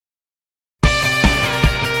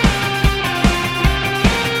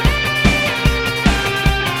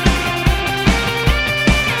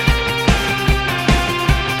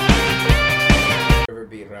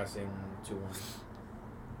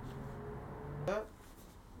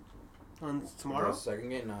On tomorrow? The second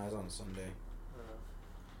game? No, it's on Sunday.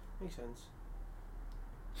 Makes sense.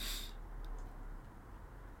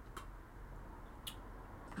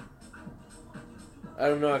 I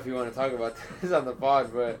don't know if you want to talk about this on the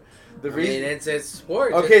pod, but the reason it's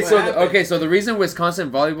sports. Okay, so the reason Wisconsin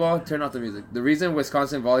volleyball, turn off the music. The reason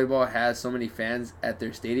Wisconsin volleyball has so many fans at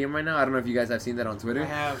their stadium right now, I don't know if you guys have seen that on Twitter. I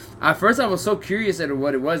have. At first, I was so curious at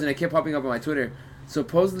what it was, and it kept popping up on my Twitter.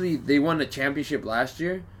 Supposedly, they won a championship last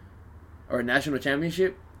year, or a national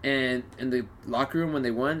championship, and in the locker room when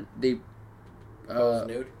they won, they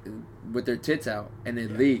nude with their tits out, and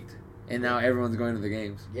it leaked, and now everyone's going to the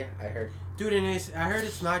games. Yeah, I heard. Dude, and I heard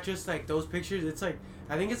it's not just like those pictures. It's like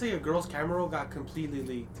I think it's like a girl's camera roll got completely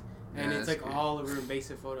leaked, and it's like all over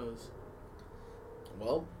invasive photos.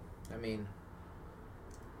 Well, I mean,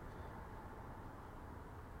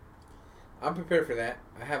 I'm prepared for that.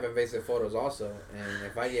 I have invasive photos also, and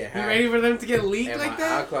if I get hacked, you ready for them to get leaked and like my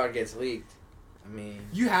that? iCloud gets leaked, I mean,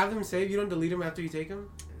 You have them saved. You don't delete them after you take them.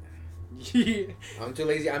 I'm too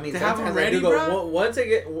lazy. I mean, To have sometimes them ready, I do go bro? once it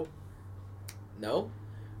get no,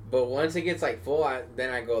 but once it gets like full, then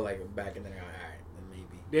I go like back and then I go, all right, then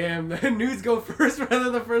maybe. Damn, the nudes go first rather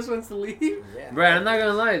than the first ones to leave. Yeah, Bruh, I'm not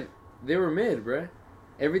gonna lie, they were mid, bruh.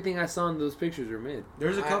 Everything I saw in those pictures were mid.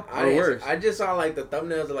 There's a couple. I worse. I just saw like the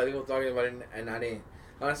thumbnails of like people talking about it, and I didn't.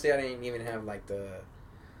 Honestly, I didn't even have like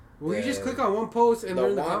Well, you just click on one post and they're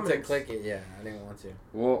in the want comments. to click it. Yeah, I didn't want to.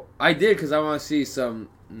 Well, I did because I want to see some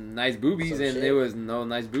nice boobies, Some and shit. there was no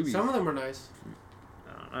nice boobies. Some of them are nice.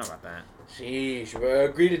 I don't know about that. Sheesh, bro.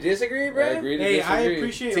 Agree to disagree, bro. I agree to Hey, disagree. I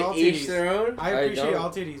appreciate all To each titties. their own. I appreciate all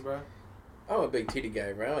titties, bro. I'm a big titty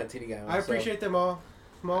guy, bro. I'm a titty guy myself. I appreciate them all.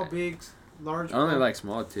 Small, big, large. I only like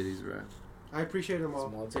small titties, bro. I appreciate them all.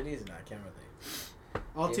 Small titties. Nah, I can't relate.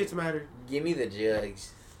 All tits matter. Give me the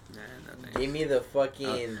jugs. Nah, no thanks. Give me the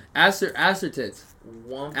fucking Ask her tits.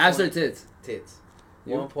 one. Ask her tits. Tits.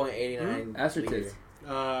 You? 1.89. Ask her liter. tits.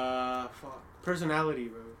 Fuck. Personality,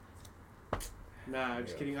 bro. Nah, I'm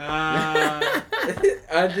just kidding.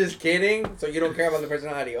 I'm just kidding. So you don't care about the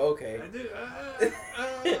personality? Okay.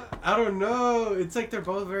 I don't know. It's like they're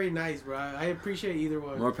both very nice, bro. I appreciate either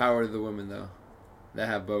one. More power to the women though, that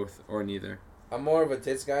have both or neither. I'm more of a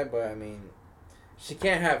tits guy, but I mean, she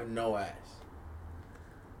can't have no ass.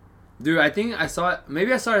 Dude, I think I saw it.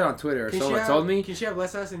 Maybe I saw it on Twitter or someone told me. Can she have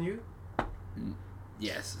less ass than you?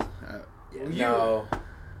 Yes. No.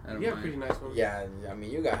 I don't You have mind. pretty nice ones. Yeah, I mean,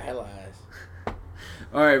 you got hella ass.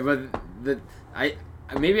 All right, but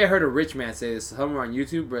maybe I heard a rich man say this somewhere on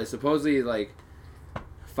YouTube, but supposedly like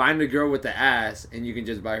find a girl with the ass and you can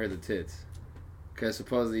just buy her the tits, because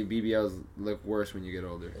supposedly BBLs look worse when you get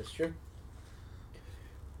older. That's true.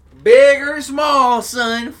 Big or small,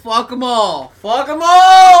 son. Fuck them all. Fuck them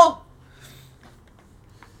all.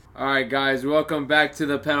 All right, guys, welcome back to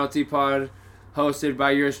the Penalty Pod, hosted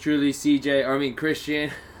by yours truly,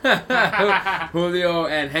 Christian, Julio,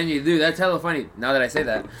 and Henry. Dude, that's hella funny. Now that I say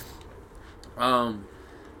that,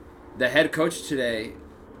 the head coach today,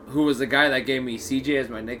 who was the guy that gave me CJ as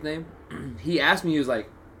my nickname, he asked me, he was like,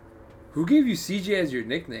 "Who gave you CJ as your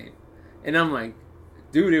nickname?" And I'm like,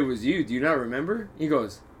 "Dude, it was you. Do you not remember?" He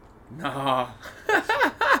goes, "Nah."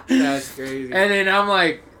 That's crazy. And then I'm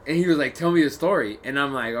like, and he was like, "Tell me the story." And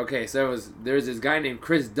I'm like, okay, so there's this guy named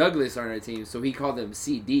Chris Douglas on our team, so he called him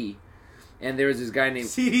CD. And there was this guy named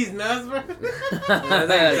CD's nuts, bro.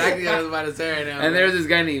 That's exactly what I was about to say right now. And there was this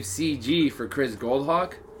guy named CG for Chris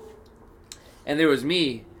Goldhawk. And there was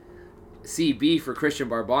me, CB for Christian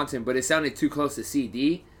Barbonton, but it sounded too close to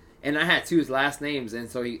CD. And I had two last names, and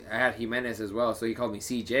so I had Jimenez as well, so he called me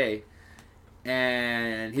CJ.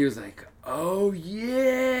 And he was like, "Oh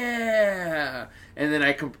yeah!" And then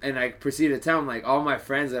I proceeded to tell him, like, all my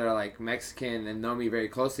friends that are like Mexican and know me very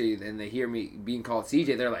closely, and they hear me being called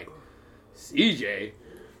CJ, they're like, "CJ,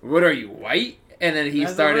 what are you, white?" And then he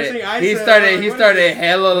That's the first started thing I he said. started Like, he what started is this-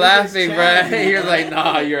 hella what is laughing, this bro. chat? He was like,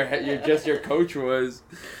 "Nah, you're just your coach was."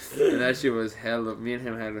 And that shit was hella. Me and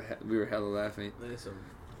him we were hella laughing.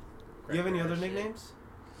 You have any other nicknames?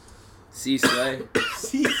 C Slay.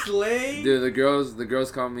 C Slay. Dude, the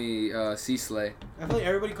girls call me C Slay. I feel like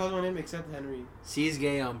everybody calls my name except Henry. C's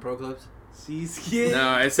gay on pro clubs. C Slay.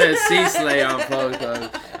 No, it says C Slay on Pro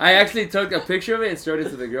Club. I actually took a picture of it and showed it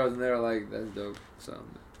to the girls, and they were like, "That's dope." So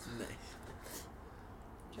Nice.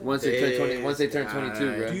 once they turn 22,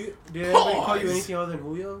 bro. Did anybody call you anything other than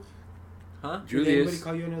Julio? Huh? Did anybody Julius.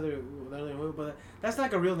 call you another than Julio? But that's not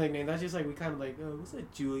like a real nickname. That's just like we kind of like, oh, what's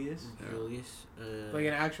that, Julius? Julius. Like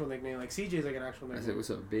an actual nickname. Like CJ is like an actual I nickname. said, "What's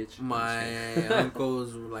up, bitch?" My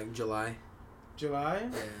uncle's like July. July?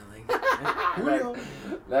 Yeah, Julio.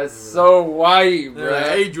 That's so white, bro. like,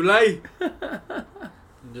 hey, July.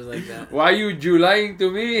 Just like that. Why you Julying to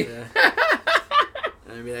me? Yeah.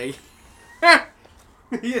 I'd be like,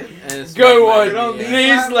 Yeah. Good one. Knee Knee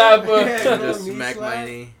slapper. slapper. Yeah, just knee smack slap. my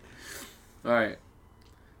knee. All right.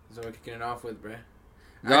 So we're kicking it off with, bruh.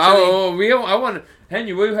 I want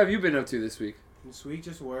Henry. What have you been up to this week? This week,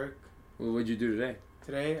 just work. What would you do today?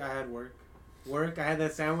 Today, I had work. I had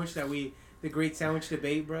that sandwich the great sandwich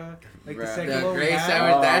debate, bro. Like Bruh. the second The one. great we had.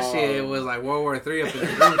 sandwich, that shit was like World War III up in the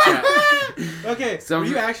group chat. Okay, were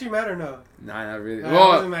you actually mad or no? Nah, not really. I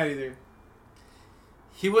wasn't mad either.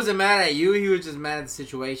 He wasn't mad at you. He was just mad at the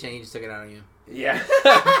situation. He just took it out on you. Yeah.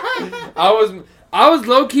 I was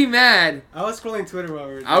low key mad. I was scrolling Twitter while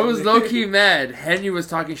we were I was doing low it. key mad. Henry was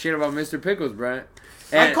talking shit about Mr. Pickles, bro.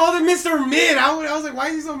 I called him Mr. Mid. I was like, why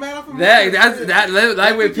is he so mad off of That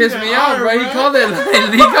lightweight pissed me off, bro. He called it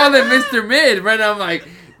Mr. Mid, bro. And I'm like,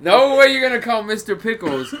 no way you're gonna call Mr.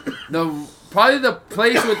 Pickles probably the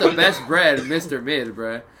place with the best bread, Mr. Mid,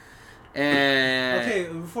 bro. And okay,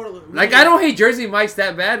 I don't hate Jersey Mike's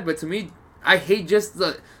that bad, but to me, I hate just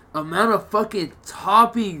the amount of fucking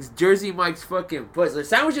toppings Jersey Mike's fucking puts. The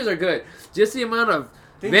sandwiches are good, just the amount of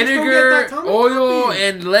vinegar, oil,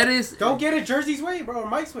 and lettuce. Don't get it Jersey's way, bro, or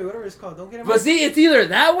Mike's way, whatever it's called. Don't get it. But see, it's either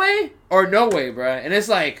that way or no way, bro. And it's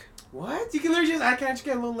like, what? You can literally I can't just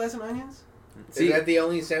get a little less than onions. See, is that the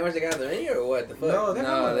only sandwich they got on the menu, or what? The fuck?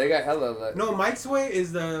 No, they got hella. No, Mike's way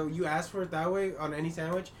is you ask for it that way on any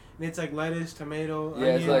sandwich, and it's like lettuce, tomato,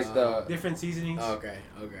 onions, it's like the different seasonings. Okay.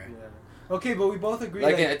 Yeah. Okay, but we both agree.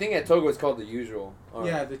 Like I think at Togo it's called the usual.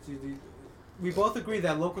 Yeah, we both agree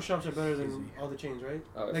that local shops are better than all the chains, right?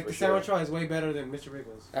 Oh, like the sandwich shop is way better than Mr.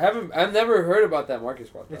 Pickles. I've never heard about that market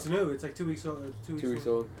spot. Though. It's new. It's like 2 weeks old. 2 weeks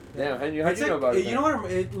old. Yeah. Damn, how'd you know about it? You know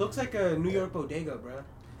what? It looks like a New York bodega, bro.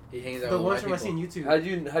 He hangs out the with ones white from I people. seen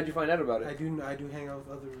YouTube. How'd you find out about it? I do hang out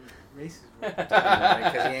with other races.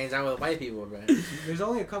 Because he hangs out with white people, bro. There's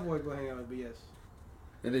only a couple white people hang out with, but yes.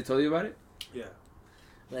 And they told you about it? Yeah.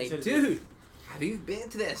 Like, dude, have you been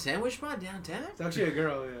to that sandwich spot downtown? It's actually a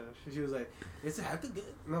girl. Yeah. She was like, "It's half the good."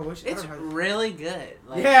 No, what's it's really good.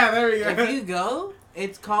 Like, yeah, there you go. If you go,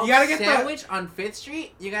 it's called you gotta get Sandwich on 5th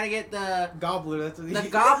Street. You gotta get the gobbler. That's what the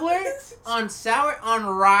gobbler on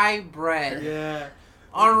rye bread. Yeah.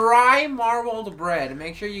 On rye marbled bread. And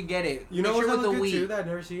make sure you get it. You know what's what's with good wheat too that I've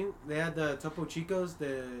never seen? They had the Topo Chicos,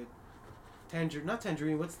 the not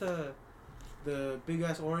tangerine. What's the big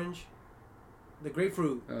ass orange? The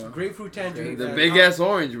grapefruit. Grapefruit tangerine. The big ass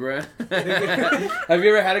orange, bruh. Have you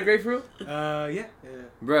ever had a grapefruit? Yeah.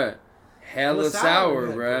 Bruh. Hella sour,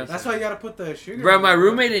 bruh. That's why you gotta put the sugar. Bruh, my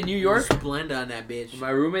roommate in New York. Splenda on that bitch. My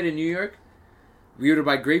roommate in New York, we would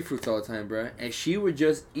buy grapefruits all the time, bruh. And she would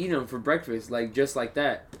just eat them for breakfast, like, just like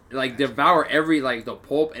that. Like, devour the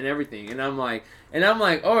pulp and everything. And I'm like,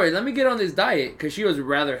 all right, let me get on this diet. Because she was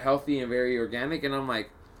rather healthy and very organic. And I'm like,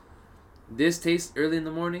 this tastes early in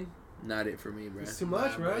the morning? Not it for me, bro. It's too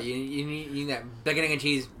much, bro. You need that bacon, egg, and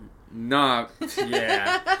cheese. Nah,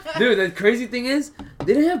 yeah. Dude, the crazy thing is,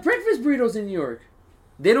 they didn't have breakfast burritos in New York.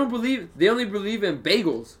 They only believe in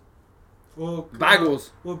bagels. Well, bagels.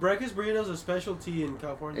 Well, breakfast burritos are a specialty in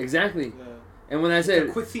California. Exactly. Yeah. And when I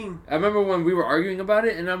said, cuisine. I remember when we were arguing about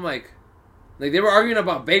it, and I'm like they were arguing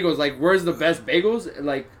about bagels, like, where's the best bagels?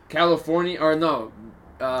 Like, California, or no.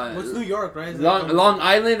 What's New York, right? Long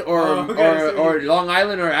Island or Long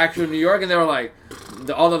Island or actual New York, and they were like,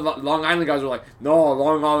 all the Long Island guys were like, no,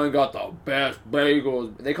 Long Island got the best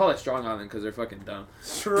bagels. They call it Strong Island because they're fucking dumb.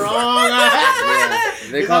 Strong Island.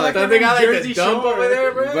 Yeah, they call it. Don't they got like the dump over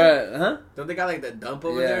there, bro? But don't they got like the dump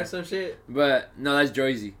over there or some shit? But no, that's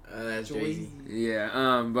Jersey. That's Jersey.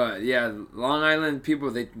 Yeah. But yeah, Long Island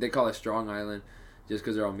people they call it Strong Island, just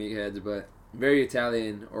because they're all meatheads. But very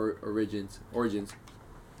Italian origins.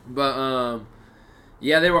 But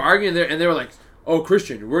yeah, they were arguing there, and they were like, "Oh,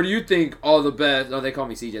 Christian, where do you think all the best?" No, they call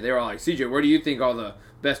me CJ. They were all like, "CJ, where do you think all the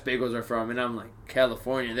best bagels are from?" And I'm like,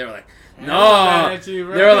 "California." And they were like, "No." They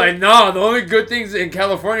were like, "No, the only good things in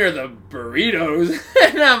California are the burritos."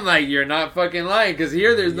 And I'm like, "You're not fucking lying, because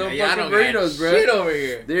here there's no fucking burritos, bro. Shit over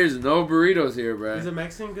here. There's no burritos here, bro." Is it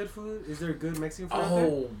Mexican good food? Is there good Mexican food?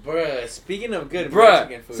 Oh, bruh. Speaking of good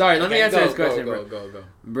Mexican food. Sorry, let me answer this question, bro. Go.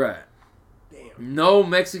 Bruh. No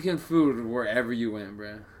Mexican food wherever you went,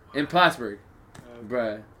 bruh. In Plattsburgh,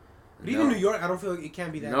 bruh. But even New York, I don't feel like it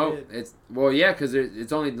can't be that good. It's because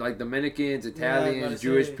it's only like Dominicans, Italians,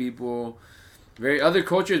 Jewish people, very other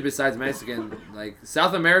cultures besides Mexican. Like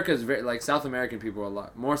South America is very South American people a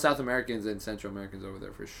lot more South Americans than Central Americans over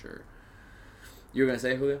there for sure. You were gonna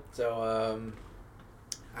say, Julio? So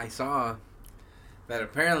I saw that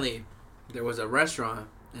apparently there was a restaurant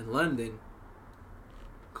in London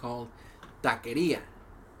called Taqueria.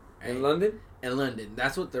 In London? In London.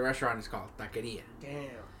 That's what the restaurant is called. Taqueria. Damn.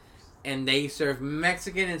 And they serve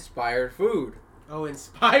Mexican-inspired food. Oh,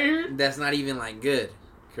 inspired? That's not even, like, good.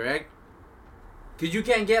 Correct? Because you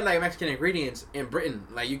can't get, like, Mexican ingredients in Britain.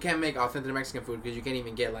 Like, you can't make authentic Mexican food because you can't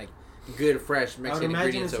even get, like, good, fresh Mexican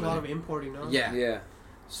ingredients over there. I would imagine it's a lot of importing, no? Yeah. Yeah.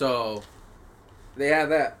 So, they have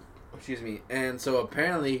that. Excuse me. And so,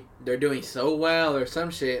 apparently, they're doing so well or some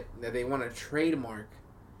shit that they want to trademark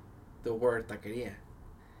the word taqueria.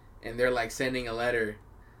 And they're, like, sending a letter.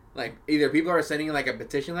 Like, either people are sending, like, a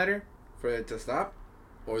petition letter for it to stop,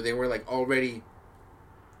 or they were, like, already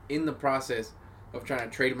in the process of trying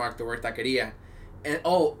to trademark the word taqueria. And,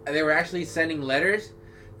 they were actually sending letters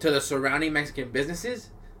to the surrounding Mexican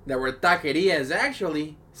businesses that were taquerias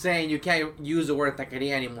actually saying you can't use the word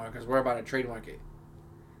taqueria anymore because we're about to trademark it.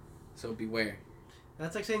 So beware.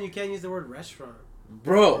 That's like saying you can't use the word restaurant.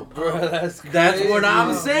 Bro, that's what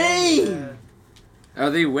I'm saying. Yeah. Are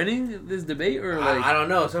they winning this debate or like? I don't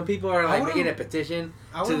know. Some people are like making a petition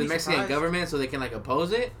to the Mexican surprised. government so they can like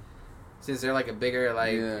oppose it, since they're like a bigger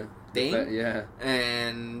like thing. Yeah.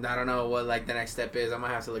 And I don't know what like the next step is. I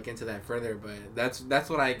might have to look into that further. But that's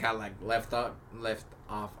what I got like left off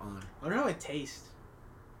on. I don't know how it tastes.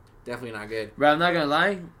 Definitely not good. Bro, I'm not gonna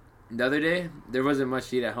lie. The other day there wasn't much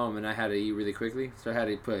to eat at home, and I had to eat really quickly, so I had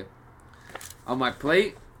to put on my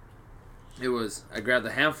plate. I grabbed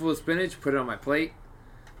a handful of spinach, put it on my plate.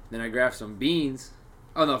 Then I grabbed some beans.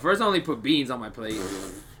 Oh no! First I only put beans on my plate,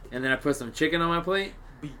 and then I put some chicken on my plate,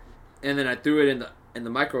 and then I threw it in the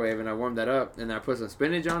microwave and I warmed that up, and I put some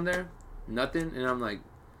spinach on there. Nothing, and I'm like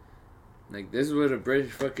this is what a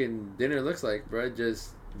British fucking dinner looks like, bro.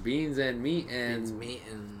 Just beans and meat and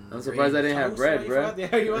I'm surprised I didn't have bread, bro.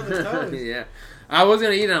 Yeah, you want the toast. Yeah, I was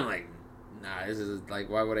gonna eat it. I'm like, nah, this is like,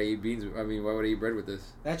 why would I eat beans? I mean, why would I eat bread with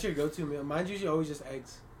this? That's your go-to meal. Mine's usually always just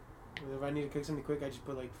eggs. If I need to cook something quick, I just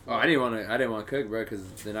put like. Oh, I didn't want to cook, bro, because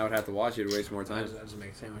then I would have to wash it, waste more time. I just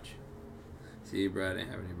make a sandwich. See, bro, I didn't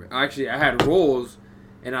have any bread. Actually, I had rolls,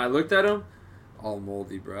 and I looked at them, all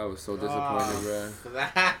moldy, bro. I was so disappointed, bro.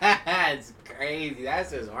 That's crazy. That's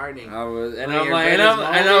disheartening. I was, and When I'm your like, bread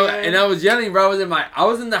is and I was yelling, bro. I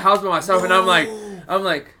was in the house by myself, and I'm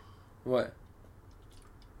like, what?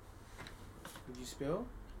 Did you spill?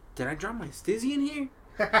 Did I drop my stizzy in here?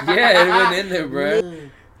 Yeah, it went in there, bro.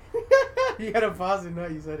 You gotta pause it now.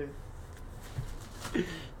 You said it.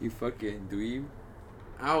 You fucking dweeb.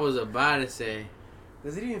 I was about to say.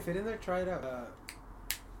 Does it even fit in there? Try it out.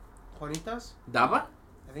 Juanitas? Daba?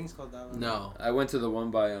 I think it's called Dava. No. I went to the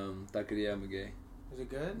one by Taqueria Magay. Is it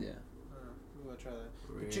good? Yeah. I'm gonna try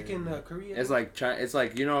that. The chicken curry. It's like it's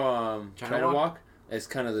like China China Walk. It's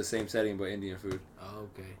kind of the same setting, but Indian food. Oh,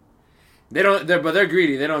 okay. They're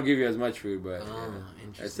greedy. They don't give you as much food, but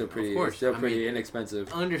Interesting. it's still pretty. Of course. It's still pretty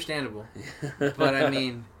inexpensive. Understandable. But I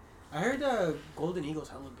mean, I heard Golden Eagle's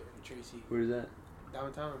hella good in Tracy. What is that?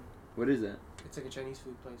 Downtown. What is that? It's like a Chinese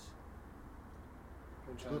food place.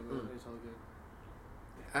 It's hella good.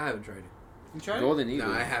 I haven't tried it. You tried Golden Eagle.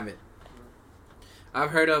 No, I haven't.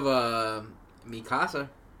 I've heard of Mikasa.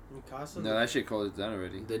 Mikasa? No, that shit closed down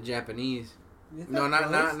already. The Japanese. It's No, not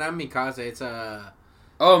close. Mikasa. It's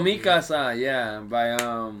Oh, Mikasa, yeah, by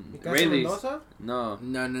Mikasa Rayleigh's. Mendoza? No.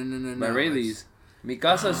 By Rayleigh's.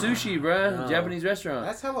 Mikasa Sushi, bruh. No. Japanese restaurant.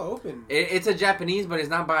 That's hella open. It's a Japanese, but it's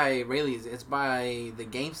not by Rayleigh's. It's by the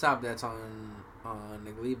GameStop that's on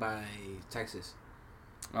Lee by Texas.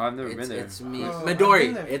 Oh, I've never been there. It's I've been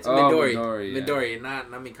Midori. there. It's Oh, Midori. Midori, yeah. Midori,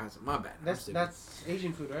 not Mikasa. My bad. That's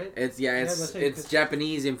Asian food, right? It's that's it, it's 'cause-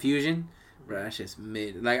 Japanese infusion. Bro, that shit's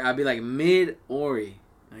mid. Like I'd be like mid-ori.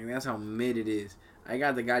 Like that's how mid it is. I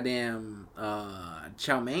got the goddamn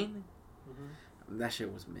chow mein. Mm-hmm. That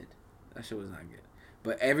shit was mid. That shit was not good.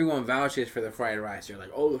 But everyone vouches for the fried rice. They're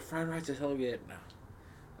like, oh, the fried rice is hella good. No.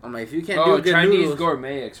 I'm like, if you can't do good Chinese noodles,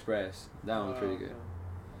 Gourmet Express. That one's pretty good.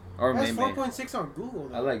 Or That's Mei 4.6 on Google,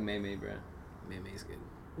 though. I like Mei, bruh. Mei's good.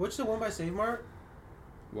 What's the one by Save Mart?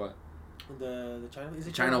 What? The China? Is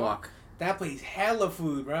it China Walk. That place hella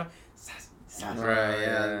food, bro. Right,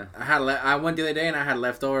 yeah. I went the other day and I had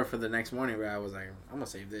leftover for the next morning, bro. I was like, I'm gonna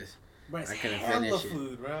save this. Bro, it's I couldn't hella finish it.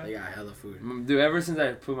 food, bro. They got hella food. Dude, ever since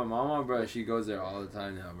I put my mom on, bro, she goes there all the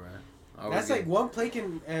time now, bro. That's like one plate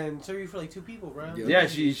and serve you for like 2 people, bro. Yeah,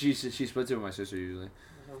 she splits it with my sister usually.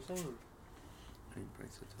 That's what I'm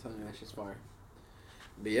saying. That shit's fire.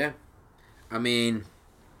 But yeah, I mean,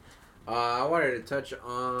 I wanted to touch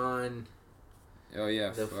on Oh yeah,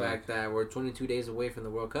 the fact that we're 22 days away from the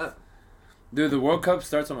World Cup. Dude, the World Cup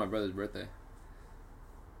starts on my brother's birthday.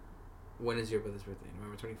 When is your brother's birthday?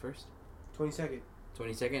 November 21st? 22nd.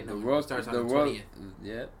 22nd? No, The world starts on the the world. 20th.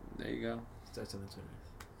 Yep, there you go. Starts on the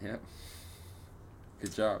 20th. Yep.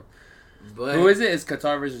 Good job. But Who is it? It's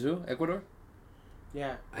Qatar versus who? Ecuador?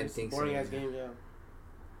 Yeah, I think boring so, ass yeah. game. Yeah.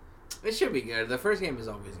 It should be good. The first game is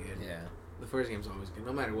always good. Yeah. The first game's always good,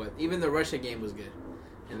 no matter what. Even the Russia game was good,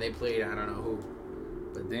 and they played I don't know who,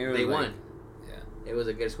 but they won. Yeah. It was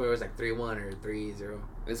a good score. It was like 3-1 or 3-0.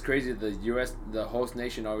 It's crazy. The U.S. the host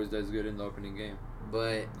nation always does good in the opening game.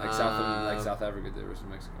 But Like South Africa did versus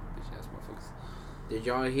Mexico. Bitch ass motherfuckers. did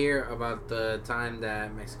y'all hear about the time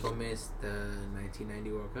that Mexico missed the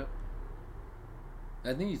 1990 World Cup?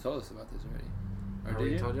 I think you told us about this already. Or I did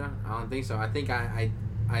already you? told y'all? I don't think so. I think I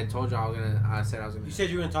told y'all I said I was gonna. You said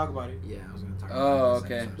you were gonna talk about it. Yeah, I was gonna talk. Oh, about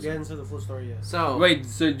it. okay. We hadn't said the full story yet. So Wait,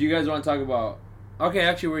 so do you guys want to talk about? Okay,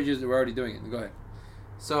 actually, we're already doing it. Go ahead.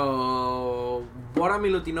 So Bora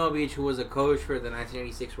Milutinovic, who was a coach for the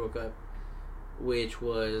 1986 World Cup, which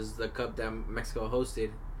was the cup that Mexico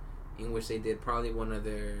hosted, in which they did probably one of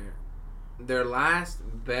their last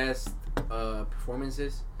best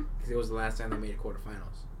performances, because it was the last time they made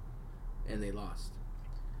quarterfinals, and they lost.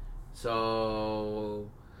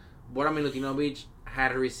 So Bora Milutinovic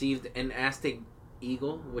had received an Aztec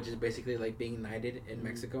Eagle, which is basically like being knighted in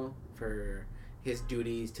Mexico for his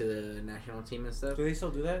duties to the national team and stuff. Do they still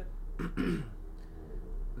do that?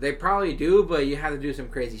 They probably do, but you have to do some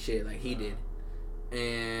crazy shit like he did.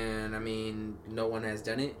 And I mean, no one has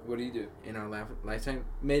done it What do you do? in our lifetime.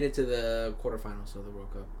 Made it to the quarterfinals of the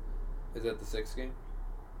World Cup. Is that the sixth game?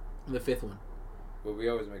 The fifth one. Well, we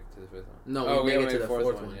always make it to the fifth one. No, we make it to the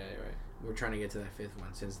fourth one. Yeah, you're right. We're trying to get to that fifth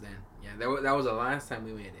one since then. Yeah, that was the last time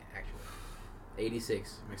we made it, actually.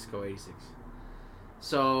 86. Mexico 86.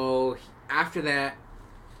 So, after that,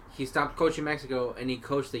 he stopped coaching Mexico and he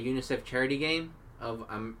coached the UNICEF charity game of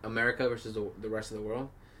America versus the rest of the world.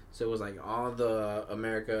 So, it was like all the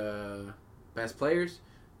America best players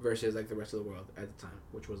versus like the rest of the world at the time,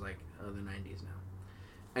 which was like the 90s now.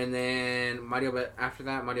 And then after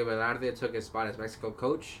that, Mario Velarde took his spot as Mexico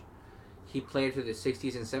coach. He played through the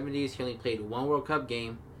 60s and 70s. He only played one World Cup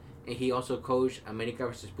game. And he also coached America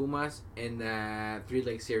versus Pumas in the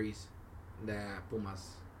 3-leg series that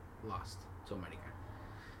Pumas lost to America.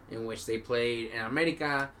 In which they played in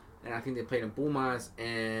America, and I think they played in Pumas.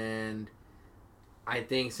 And I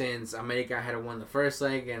think since America had won the first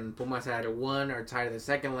leg and Pumas had won or tied the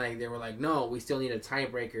second leg, they were like, no, we still need a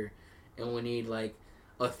tiebreaker. And we need like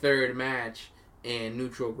a third match in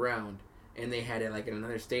neutral ground. And they had it like in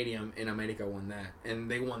another stadium, and America won that. And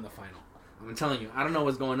they won the final. I'm telling you, I don't know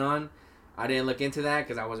what's going on. I didn't look into that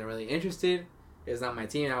because I wasn't really interested. It's not my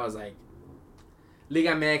team. I was like,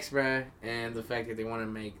 Liga MX, bruh. And the fact that they want to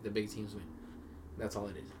make the big teams win. That's all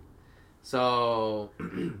it is. So,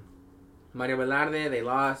 Mario Velarde, they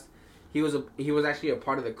lost. He was actually a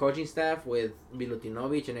part of the coaching staff with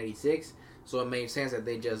Milutinovic in 86. So it made sense that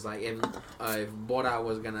they just like, if Bora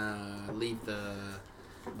was going to leave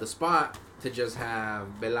the spot, to just have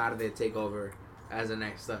Velarde take over as the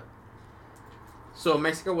next step. So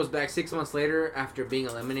Mexico was back 6 months later after being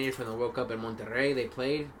eliminated from the World Cup in Monterrey. They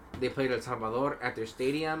played El Salvador at their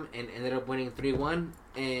stadium and ended up winning 3-1.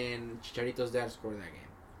 And Chicharito's dad scored that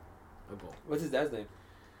game, a goal. What's his dad's name?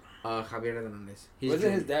 Javier Hernandez.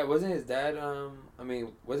 Wasn't his dad? Wasn't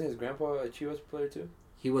his grandpa a Chivas player too?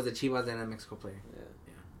 He was a Chivas and a Mexico player.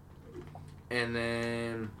 Yeah. And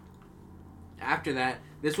then after that,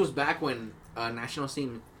 this was back when national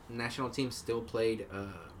teams still played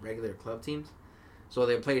regular club teams. So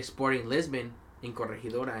they played Sporting Lisbon in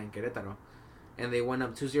Corregidora in Querétaro, and they went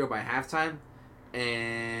up 2-0 by halftime.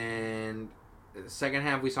 And the second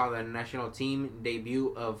half, we saw the national team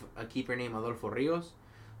debut of a keeper named Adolfo Rios,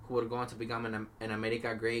 who would go on to become an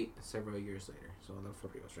America great several years later. So Adolfo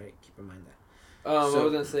Rios, right? Keep in mind that. I was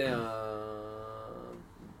gonna say,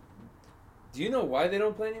 do you know why they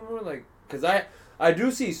don't play anymore? Like, cause I do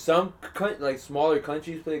see some like smaller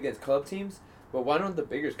countries play against club teams, but why don't the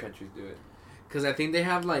bigger countries do it? Because I think they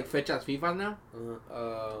have like fechas FIFA now,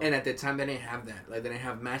 and and at the time they didn't have that. Like they didn't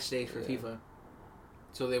have match days for FIFA,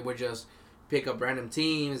 so they would just pick up random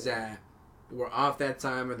teams that were off that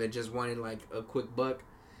time, or they just wanted like a quick buck,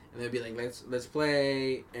 and they'd be like, let's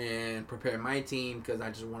play and prepare my team because I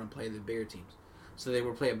just want to play the bigger teams. So they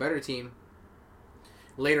would play a better team.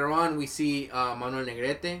 Later on, we see Manuel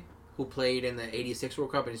Negrete, who played in the '86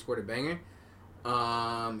 World Cup and he scored a banger.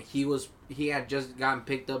 He had just gotten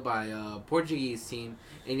picked up by a Portuguese team,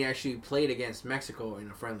 and he actually played against Mexico in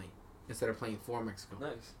a friendly instead of playing for Mexico.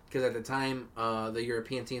 Nice. Because at the time, the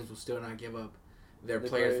European teams will still not give up their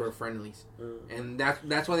players for friendlies, and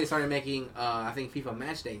that's why they started making I think FIFA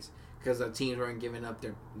match days, because the teams weren't giving up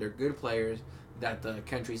their good players, that the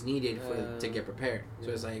countries needed to get prepared.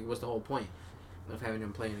 So it's like, what's the whole point of having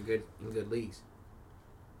them play in good leagues?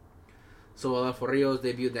 So Adolfo Rios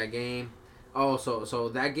debuted that game. Oh, so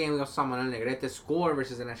that game we also saw Manuel Negrete score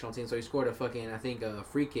versus the national team. So he scored a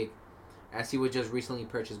free kick, as he was just recently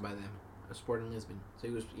purchased by them, a Sporting Lisbon. So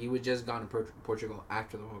he was just gone to Portugal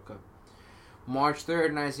after the World Cup. March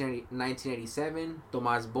 3rd, 1987,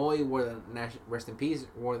 Tomás Boy wore the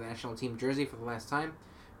national team jersey for the last time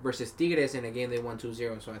versus Tigres in a game they won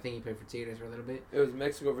 2-0. So I think he played for Tigres for a little bit. It was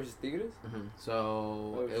Mexico versus Tigres? Mm-hmm.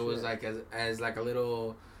 So it was like as like a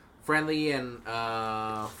little friendly and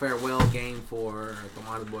farewell game for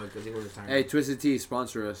Tomás Boy because he was retired. Hey, Twisted Tea,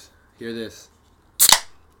 sponsor us. Hear this.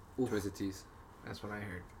 Oof. Twisted Teas. That's what I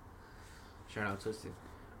heard. Shout out Twisted.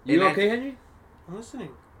 You okay, Henry? I'm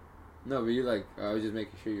listening. No, but you I was just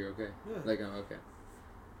making sure you're okay. Yeah. I'm okay.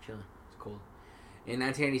 Chilling. It's cold. In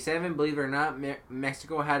 1987, believe it or not,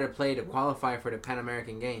 Mexico had to play to qualify for the Pan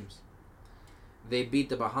American Games. They beat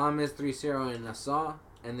the Bahamas 3-0 in Nassau,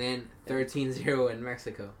 and then 13-0 in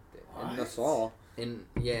Mexico. In Nassau? In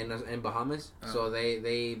Bahamas. Oh. So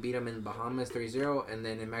they beat them in Bahamas 3-0, and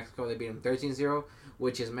then in Mexico they beat them 13-0,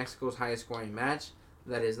 which is Mexico's highest scoring match.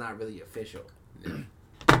 That is not really official. It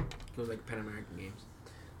was like Pan American Games.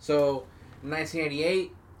 So,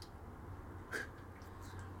 1988,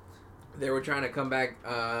 they were trying to come back.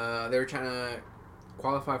 They were trying to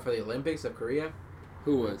qualify for the Olympics of Korea.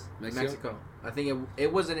 Who was? Mexico? I think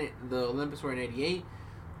it wasn't the Olympics were in 88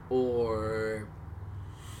 or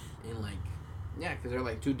in because they're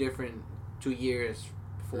like 2 years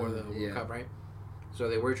before the World Cup, right? So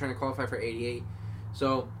they were trying to qualify for 88.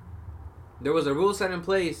 So there was a rule set in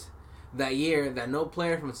place that year that no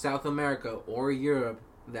player from South America or Europe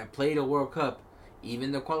that played a World Cup,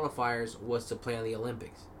 even the qualifiers, was to play in the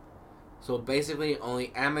Olympics. So basically,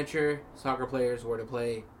 only amateur soccer players were to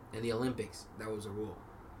play in the Olympics. That was a rule.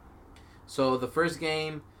 So the first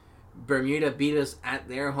game, Bermuda beat us at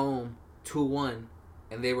their home 2-1,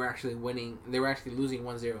 and they were actually winning. They were actually losing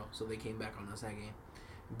 1-0, so they came back on us that game.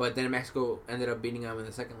 But then Mexico ended up beating them in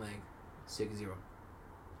the second leg, 6-0.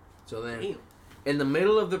 So then, in the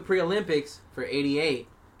middle of the pre-Olympics for 88,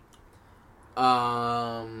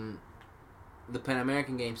 the Pan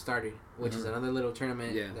American Games started, which is another little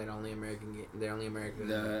tournament that only Americans.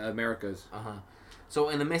 The Americas. So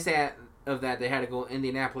in the midst of that, they had to go to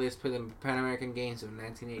Indianapolis for the Pan American Games of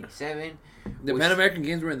 1987. The Pan American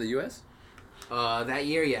Games were in the U.S.? That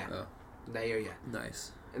year, yeah. Oh. That year, yeah.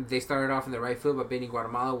 Nice. They started off in the right foot by beating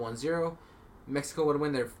Guatemala 1-0. Mexico would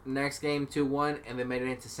win their next game 2-1, and they made it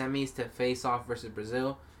into semis to face off versus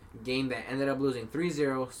Brazil. Game that ended up losing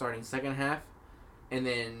 3-0 starting second half. And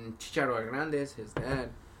then Chicharo Hernandez, his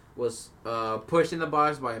dad, was pushed in the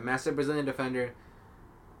box by a massive Brazilian defender,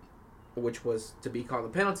 which was to be called a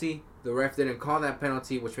penalty. The ref didn't call that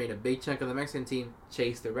penalty, which made a big chunk of the Mexican team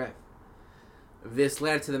chase the ref. This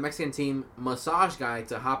led to the Mexican team massage guy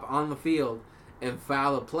to hop on the field and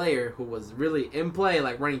foul a player who was really in play,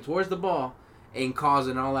 like running towards the ball, and cause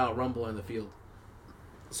an all-out rumble in the field.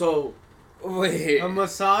 So, wait, a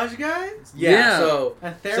massage guy? Yeah. So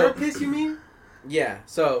a therapist, you mean? Yeah.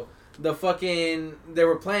 So they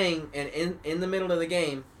were playing, and in the middle of the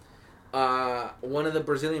game, one of the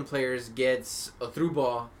Brazilian players gets a through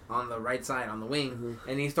ball on the right side on the wing,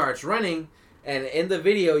 and he starts running. And in the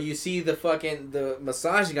video, you see the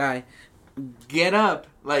massage guy get up,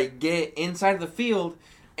 get inside the field,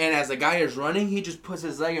 and as the guy is running, he just puts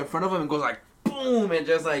his leg in front of him and goes boom, and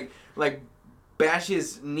just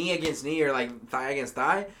bashes knee against knee or thigh against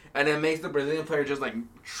thigh, and then makes the Brazilian player just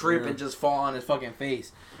trip and just fall on his fucking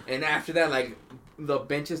face. And after that, the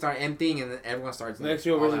benches start emptying, and then everyone starts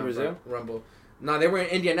Mexico versus Brazil rumble. No, they were in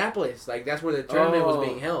Indianapolis. That's where the tournament was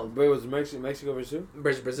being held. But it was Mexico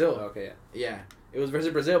versus Brazil. Oh, okay, yeah. It was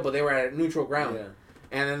versus Brazil, but they were at a neutral ground. Yeah.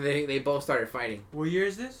 And then they both started fighting. What year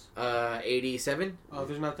is this? 87. Oh,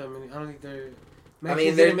 there's not that many. I don't think they're...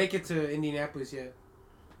 They didn't make it to Indianapolis yet.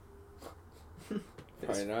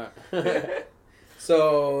 Probably not.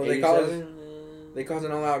 So they caused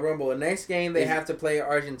an all-out rumble. The next game they have to play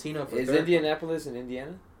Argentina for. Is Indianapolis in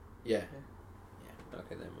Indiana? Yeah.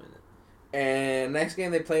 Okay, never mind. And next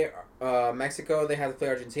game they play Mexico. They have to play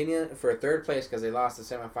Argentina for third place because they lost the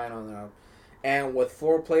semifinal. And with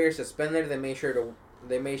 4 players suspended, they made sure to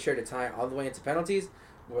tie all the way into penalties,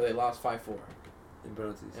 where they lost 5-4.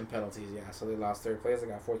 In penalties, yeah. So they lost third place. They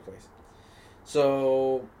got fourth place.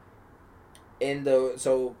 So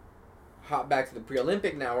hop back to the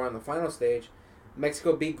pre-Olympic now. We're on the final stage.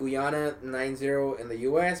 Mexico beat Guyana 9-0 in the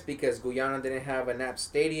U.S. because Guyana didn't have a NAP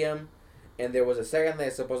stadium, and there was a second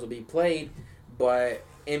leg supposed to be played, but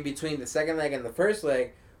in between the second leg and the first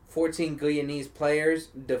leg, 14 Guyanese players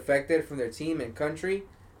defected from their team and country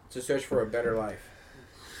to search for a better life.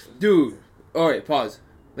 Dude, all right, pause.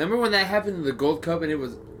 Remember when that happened in the Gold Cup and it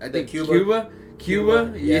was Cuba?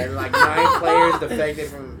 Yeah, and like 9 players defected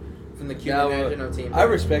from the Cuban national team. I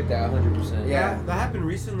respect that 100%. Yeah, that happened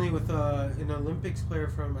recently with an Olympics player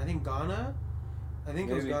from I think Ghana. I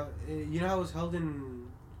think it was you know how it was held in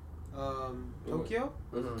Tokyo.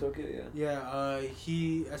 Mm-hmm. Tokyo, yeah. Yeah,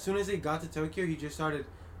 he as soon as they got to Tokyo,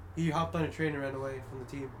 he hopped on a train and ran away from the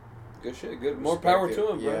team. Good shit. Good. More power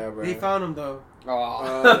to him, bro. Yeah, bro. They found him though.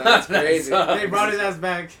 Oh, that's crazy. They brought his ass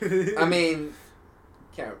back. I mean,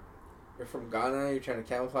 you're from Ghana. You're trying to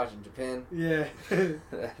camouflage in Japan. Yeah.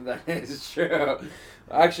 That is true.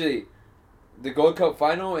 Actually, the Gold Cup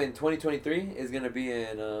final in 2023 is gonna be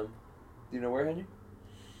in. Do you know where, Henry?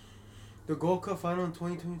 The Gold Cup final in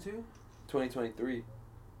 2022. 2023.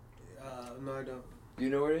 No, I don't. Do you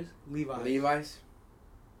know where it is? Levi's.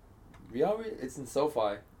 It's in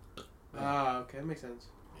SoFi. Okay, that makes sense.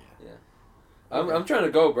 Yeah. I'm trying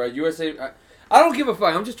to go, bro. USA. I don't give a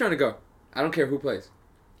fuck. I'm just trying to go. I don't care who plays.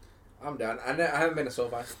 I'm down. I haven't been to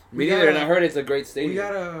SoFi. Me neither, and I heard it's a great stadium. We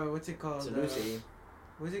got a what's it called? It's a new stadium.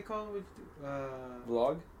 What's it called?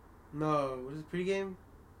 Vlog? No, what is it? Pregame?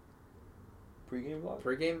 Pre-game vlog?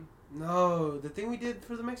 Pre-game? No, the thing we did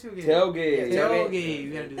for the Mexico game. Tailgate. Yeah, tailgate. We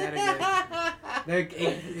gotta do that again. Like,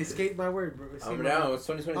 it escaped my word, bro. I'm down. It's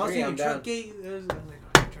 2023. I was thinking I'm down. truck gate. I was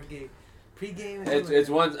like, truck gate. Pre-game. It's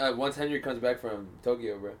once Henry comes back from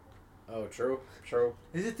Tokyo, bro. Oh, true.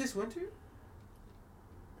 Is it this winter?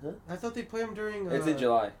 Huh? I thought they play them during. It's in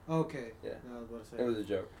July. Okay. Yeah. No, I was about to say. It was a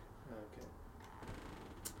joke. Okay.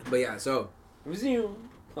 But yeah, so. It was you.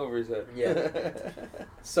 Over his head. Yeah.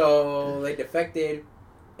 So they defected,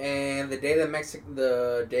 and the day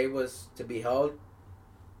the day was to be held,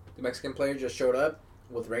 the Mexican player just showed up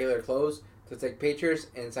with regular clothes to take pictures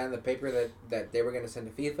and sign the paper that they were going to send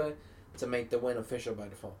to FIFA to make the win official by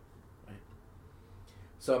default. Right.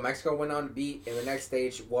 So Mexico went on to beat in the next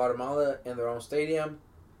stage Guatemala in their own stadium,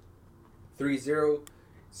 3-0,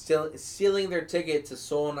 sealing their ticket to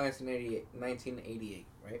Seoul 1988.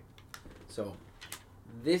 Right. So.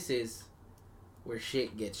 This is where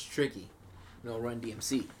shit gets tricky. No Run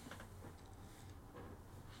DMC.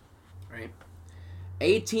 Right?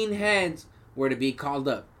 18 heads were to be called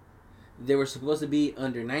up. They were supposed to be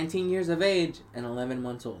under 19 years of age and 11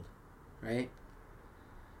 months old. Right?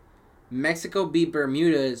 Mexico beat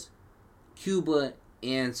Bermuda's, Cuba,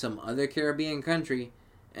 and some other Caribbean country,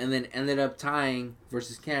 and then ended up tying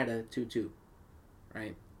versus Canada 2-2.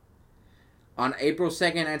 Right? On April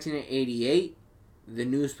 2nd, 1988, the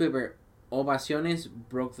newspaper Ovaciones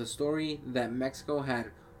broke the story that Mexico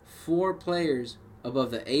had 4 players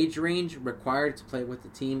above the age range required to play with the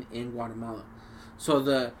team in Guatemala. So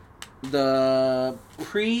the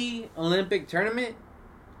pre-Olympic tournament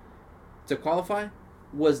to qualify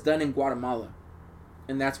was done in Guatemala,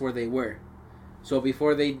 and that's where they were. So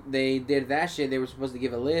before they did that shit, they were supposed to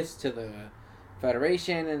give a list to the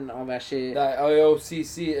federation and all that shit. The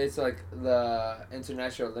IOCC, it's like the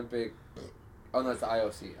International Olympic. Oh, no, it's the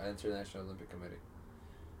IOC, International Olympic Committee.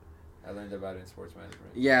 I learned about it in sports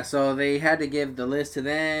management. Yeah, so they had to give the list to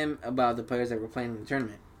them about the players that were playing in the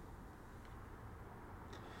tournament.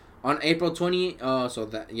 On April 20,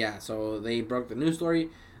 so they broke the news story.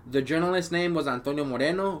 The journalist's name was Antonio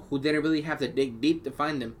Moreno, who didn't really have to dig deep to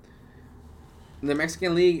find him. The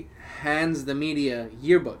Mexican League hands the media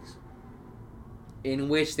yearbooks in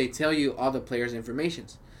which they tell you all the players'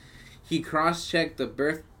 informations. He cross-checked the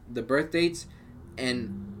birth dates,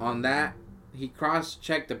 and on that, he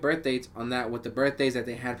cross-checked the birth dates on that with the birthdays that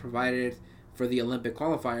they had provided for the Olympic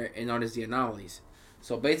qualifier and noticed the anomalies.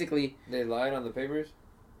 So basically, they lied on the papers?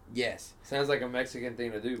 Yes. Sounds like a Mexican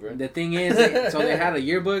thing to do, bro. The thing is, so they had a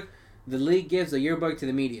yearbook. The league gives the yearbook to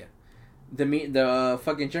the media. The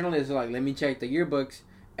fucking journalists are like, let me check the yearbooks,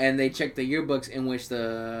 and they check the yearbooks in which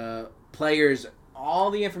the players,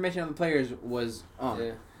 all the information on the players was on.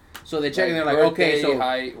 Yeah. So they check and they're like, birthday, okay, so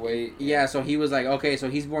height, weight. Yeah, so he was like, okay, so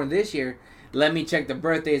he's born this year. Let me check the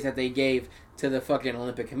birthdays that they gave to the fucking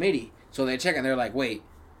Olympic Committee. So they check and they're like, wait,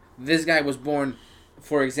 this guy was born,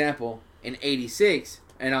 for example, in 86,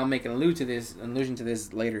 and I'll make an allusion to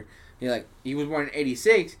this later. He was born in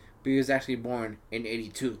 86, but he was actually born in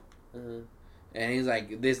 82. Mm-hmm. And he's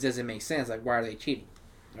like, this doesn't make sense. Like, why are they cheating?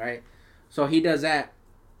 Right? So he does that,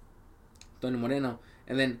 Tony Moreno,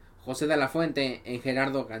 and then Jose de la Fuente and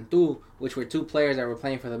Gerardo Cantú, which were 2 players that were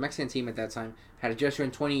playing for the Mexican team at that time, had just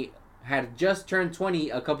turned 20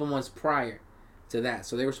 a couple months prior to that.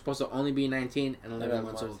 So they were supposed to only be 19 and 11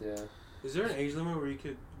 months old. Yeah. Is there an age limit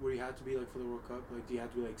where you have to be like for the World Cup? Like, do you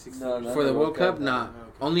have to be like 16? No, For the World Cup, nah. Oh,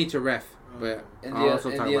 okay. Only to ref. But In I'll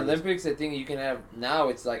also the talk about Olympics, I think you can have now.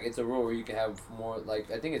 It's like it's a rule where you can have more.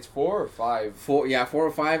 Like I think it's 4 or 5. 4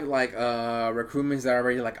 or 5 like recruitments that are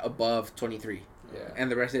already like above 23. Yeah.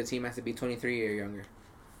 And the rest of the team has to be 23 or younger.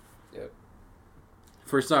 Yep.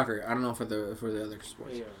 For soccer, I don't know for the other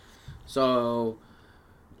sports. Yeah. So,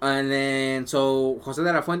 and then Jose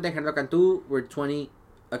de la Fuente and Gerardo Cantú were 20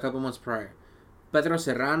 a couple months prior. Pedro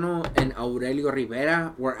Serrano and Aurelio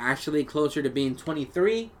Rivera were actually closer to being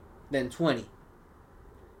 23 than 20.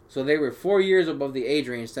 So they were 4 years above the age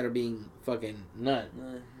range instead of being fucking none.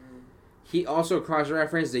 Mm-hmm. He also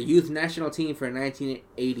cross-referenced the youth national team for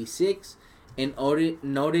 1986 and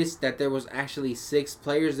noticed that there was actually 6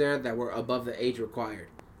 players there that were above the age required.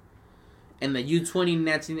 And the U20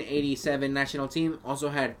 1987 national team also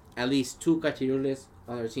had at least 2 cachirules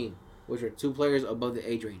on their team, which were 2 players above the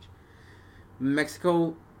age range.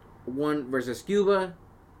 Mexico won versus Cuba,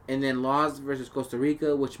 and then lost versus Costa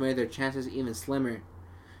Rica, which made their chances even slimmer.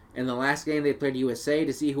 In the last game, they played USA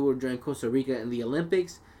to see who would join Costa Rica in the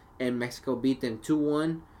Olympics, and Mexico beat them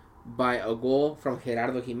 2-1 by a goal from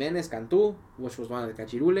Gerardo Jimenez Cantú, which was one of the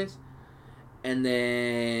cachirules. And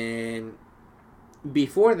then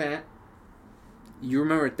before that, you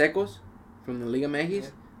remember Tecos from the Liga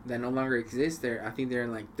MX that no longer exists. I think they're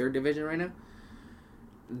in like 3rd division right now.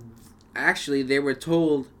 Actually, they were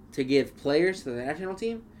told to give players to the national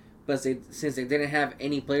team, but since they didn't have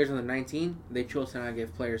any players on the 19, they chose to not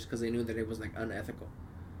give players because they knew that it was like unethical.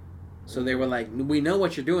 So they were like, "We know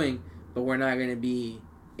what you're doing, but we're not gonna be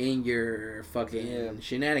in your fucking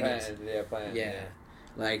shenanigans." Yeah.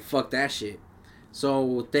 Like fuck that shit.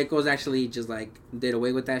 So Tecos actually just like did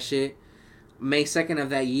away with that shit. May 2nd of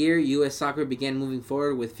that year, U.S. Soccer began moving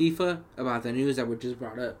forward with FIFA about the news that were just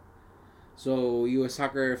brought up. So U.S.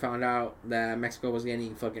 Soccer found out that Mexico was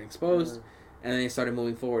getting fucking exposed, and then they started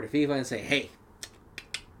moving forward to FIFA and say, "Hey,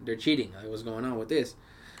 they're cheating. Like, what's going on with this?"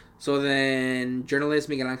 So then journalist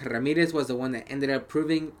Miguel Angel Ramirez was the one that ended up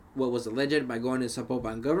proving what was alleged by going to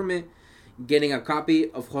Zapopan government, getting a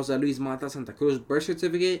copy of Jose Luis Mata Santa Cruz's birth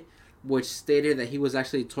certificate, which stated that he was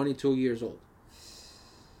actually 22 years old.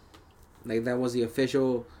 Like, that was the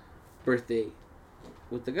official birthday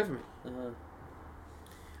with the government.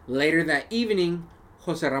 Later that evening,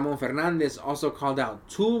 Jose Ramon Fernandez also called out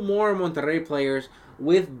 2 more Monterrey players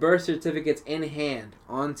with birth certificates in hand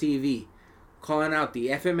on TV, calling out the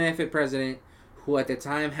FMF president, who at the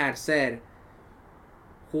time had said,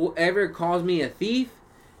 "Whoever calls me a thief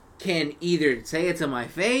can either say it to my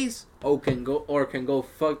face or can go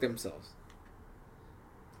fuck themselves."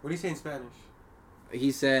 What do you say in Spanish?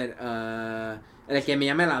 He said, "El que me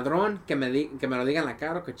llame ladrón, que me lo diga en la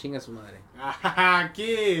cara o que chinga su madre."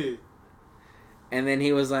 Kid. And then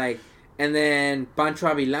he was like, and then Pancho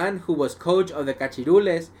Avilan, who was coach of the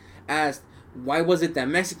Cachirules, asked, "Why was it that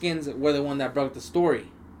Mexicans were the one that broke the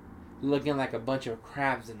story? Looking like a bunch of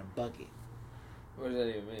crabs in a bucket." What does that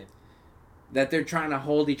even mean? That they're trying to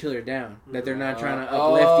hold each other down. That they're not trying to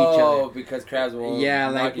uplift each other. Oh, because crabs will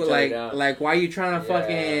knock each other down. Like, why are you trying to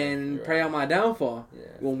fucking right. pray on my downfall Yeah.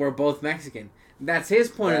 when we're both Mexican? That's his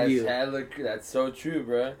point of view. That's so true,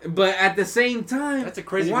 bro. But at the same time, that's a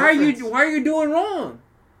crazy why reference. are you doing wrong?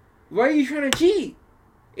 Why are you trying to cheat?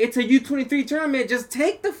 It's a U23 tournament. Just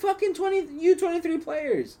take the fucking U23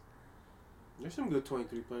 players. There's some good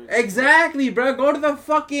 23 players. Exactly, bro. Go to the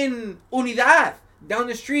fucking Unidad down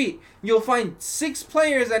the street. You'll find 6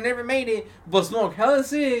 players that never made it, but smoke hella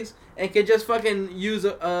 6 and can just fucking use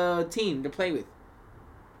a team to play with.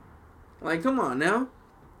 Like, come on now.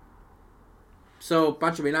 So,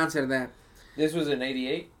 Pancho Milan said that. This was in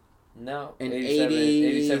 88? No. In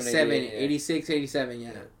 87, 86, 87,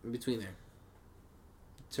 yeah. In between there.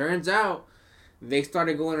 Turns out, they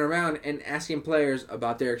started going around and asking players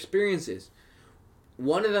about their experiences.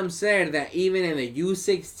 One of them said that even in the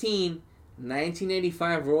U16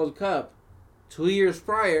 1985 World Cup, 2 years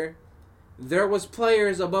prior, there was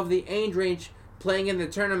players above the age range playing in the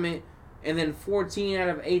tournament, and then 14 out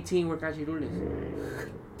of 18 were cachirules.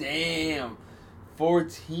 Damn.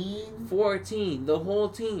 14? 14. The whole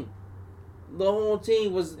team. The whole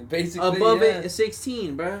team was basically above it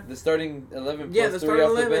 16, bruh. The starting 11 yeah, plus the 3 starting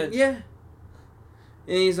off 11, the bench. yeah.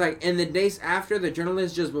 And he's like, and the days after, the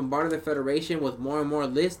journalists just bombarded the Federation with more and more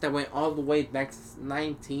lists that went all the way back to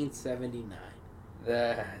 1979.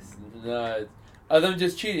 That's nuts. Of them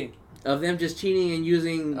just cheating. Of them just cheating and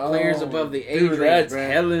using players above the age range, that's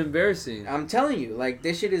bruh. hella embarrassing. I'm telling you, like,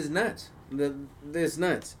 this shit is nuts. This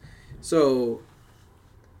nuts. So,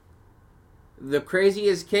 the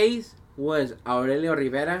craziest case was Aurelio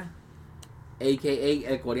Rivera a.k.a.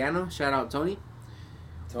 El Coreano. Shout out Tony.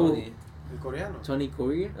 Tony. El coreano. Tony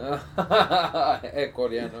Korea. El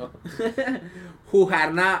coreano. who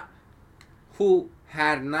had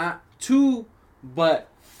not 2 but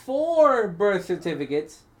 4 birth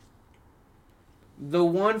certificates. The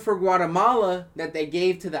one for Guatemala that they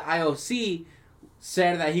gave to the IOC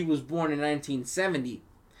said that he was born in 1970.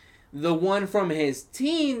 The one from his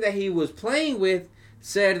team that he was playing with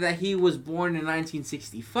said that he was born in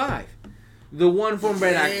 1965. The one from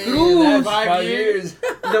Veracruz, 5 years.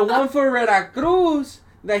 the one for Veracruz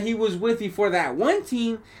that he was with before that one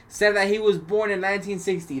team said that he was born in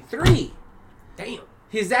 1963. Damn.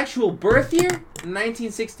 His actual birth year,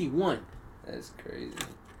 1961. That's crazy.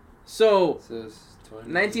 So it's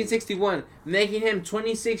 20. 1961, making him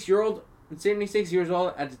 76 years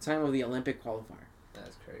old at the time of the Olympic qualifier.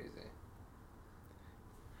 That's crazy.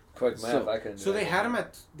 Quick math, I couldn't. So they had him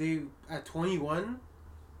at 21,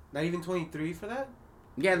 not even 23 for that.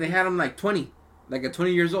 Yeah, they had him like 20, like at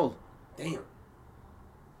 20 years old. Damn.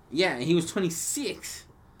 Yeah, and he was 26.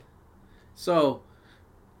 So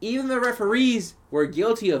even the referees were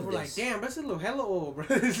guilty of We're this. like, damn, that's a little hella old, bro.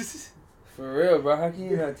 For real, bro. How can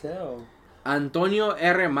you not tell? Antonio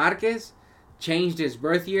R. Marquez changed his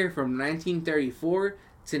birth year from 1934 to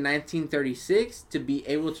 1936 to be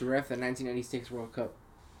able to ref the 1996 World Cup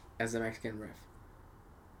as a Mexican ref.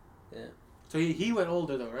 Yeah. So he went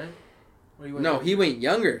older though, right? Or he went No, younger? he went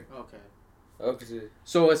younger. Okay. Okay.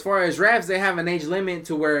 So as far as refs, they have an age limit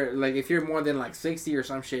to where, like, if you're more than like 60 or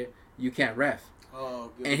some shit, you can't ref.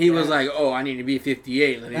 Oh, good. And he was like, "Oh, I need to be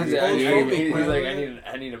 58." Let me That's be old 58. phobic, He's bro. like,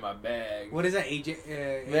 I need in my bag. What is that?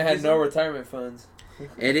 AJ? They had no retirement funds.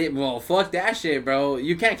 Well, fuck that shit, bro.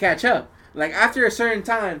 You can't catch up. Like, after a certain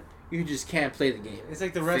time, you just can't play the game. It's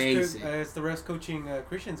like the Face refs. it. It's the refs coaching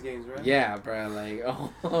Christians games, right? Yeah, bro. Like,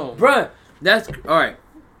 oh. Bruh. That's all right.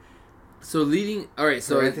 So leading. All right.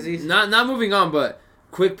 So Parentheses? not moving on, but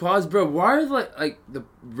quick pause, bro. Why are like the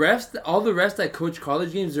refs? All the refs that coach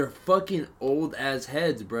college games are fucking old as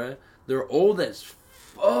heads, bro. They're old as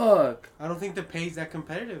fuck. I don't think the pay's that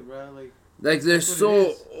competitive, bro. Like they're That's what so it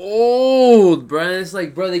is. old, bro. And it's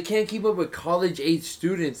like, bro, they can't keep up with college age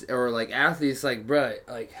students or like athletes. Like, bro,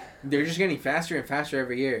 like They're just getting faster and faster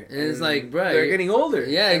every year. And it's like, bruh, they're getting older.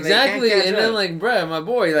 yeah, and they can't exactly. catch And then up. like, bro, my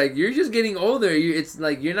boy, like you're just getting older. It's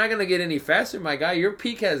like you're not gonna get any faster, my guy. Your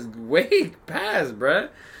peak has way passed, bro.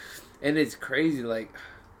 And it's crazy. Like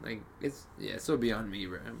it's so beyond me,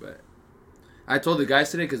 bro. But I told the guys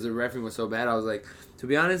today because the refereeing was so bad. I was like, to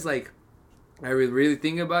be honest, like I really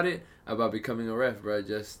think about it about becoming a ref, bro.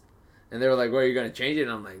 And they were like, "Well, you're gonna change it?"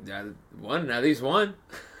 And I'm like, at least one,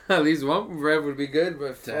 at least one ref would be good."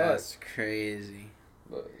 But fuck. That's crazy.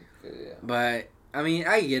 But, yeah. But I mean,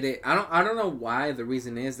 I get it. I don't know why. The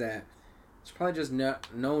reason is that it's probably just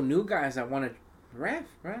no new guys that want to ref,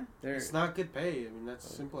 right? It's not good pay. I mean, that's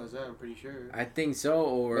simple as that. I'm pretty sure. I think so.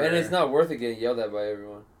 Or And it's not worth it getting yelled at by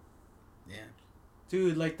everyone. Yeah.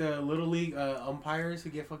 Dude, like the little league umpires who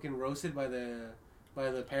get fucking roasted by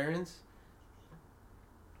the parents.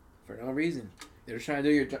 For no reason. They're just trying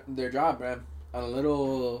to do their job, bro.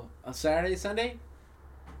 A Saturday, Sunday.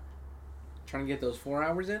 Trying to get those 4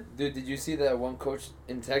 hours in. Dude, did you see that one coach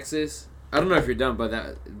in Texas? I don't know if you're done, but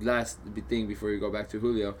that last thing before you go back to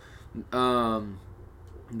Julio,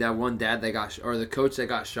 that one dad that got or the coach that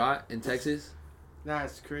got shot in Texas.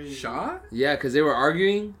 That's crazy. Shot? Yeah, because they were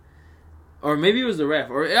arguing, or maybe it was the ref,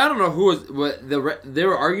 or I don't know who was. But they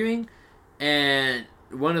were arguing, and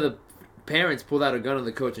one of the parents pulled out a gun on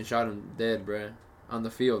the coach and shot him dead, bruh, on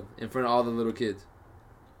the field in front of all the little kids.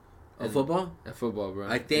 Football? At football, bro.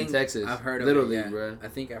 I think in Texas. I've heard of Little it. League, Yeah. bro. I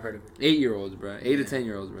think I've heard of it. 8-year-olds, bro. 8 to Yeah.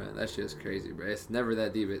 10-year-olds, bro. That's just crazy, bro. It's never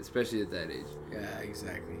that deep, especially at that age. Yeah,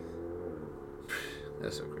 exactly.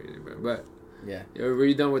 That's so crazy, bro. But Yeah. were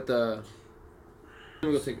you done with the?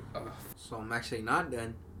 Let me go take. So I'm actually not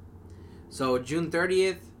done. So June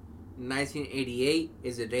 30th, 1988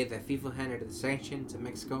 is the day that FIFA handed the sanction to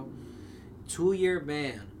Mexico. 2-year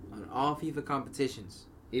ban on all FIFA competitions.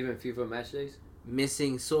 Even FIFA match days.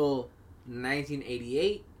 Missing Seoul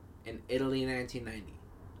 1988 and Italy 1990.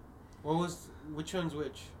 Which one's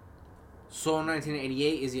which? Seoul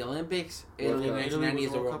 1988 is the Olympics. Italy Cup. 1990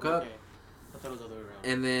 is the World Cup. Okay. I thought it was the other way around.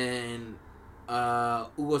 And then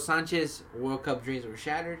Hugo Sanchez World Cup dreams were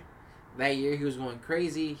shattered. That year he was going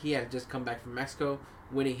crazy. He had just come back from Mexico,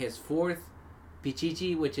 winning his 4th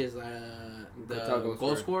Pichichi, which is the top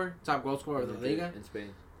goal scorer. top goal scorer of the Liga. in Spain.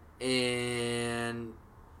 And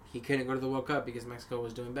he couldn't go to the World Cup because Mexico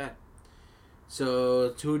was doing bad. So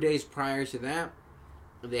 2 days prior to that,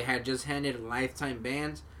 they had just handed lifetime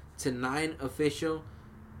bans to 9 official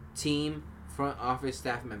team front office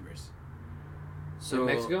staff members. So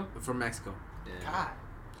Mexico? From Mexico. Yeah. God.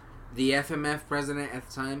 The FMF president at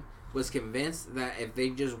the time was convinced that if they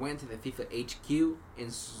just went to the FIFA HQ in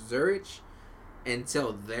Zurich and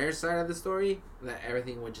tell their side of the story, that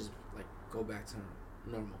everything would just like go back to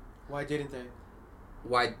normal. Why didn't they?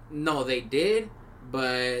 Why? No, they did,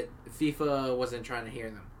 but FIFA wasn't trying to hear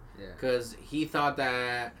them. Yeah. Because he thought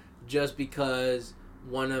that just because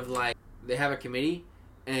one of like they have a committee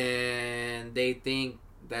and they think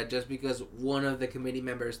that just because one of the committee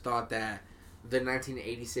members thought that the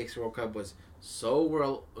 1986 World Cup was so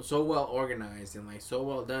well organized and like so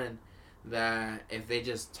well done that if they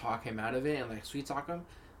just talk him out of it and like sweet talk him,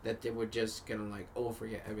 that they would just gonna like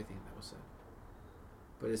forget everything that was said.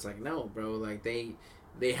 But it's like, no, bro, like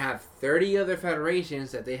they have 30 other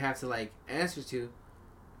federations that they have to like answer to,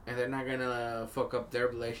 and they're not gonna fuck up their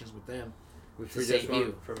relations with them. Which To we save just you.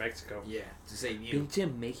 won for Mexico. Yeah, to save you.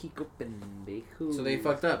 Pinche Mexico pendejo. So they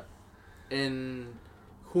fucked up. And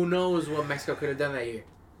who knows what Mexico could have done that year.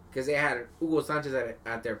 Because they had Hugo Sanchez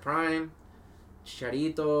at their prime.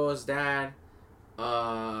 Chicharito's dad.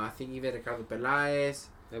 I think even Ricardo Peláez.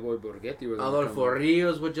 That boy Borghetti was Adolfo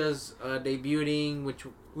Rios was just debuting. Which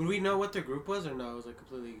Would we know what their group was or no? It was like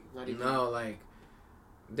completely not even. no, like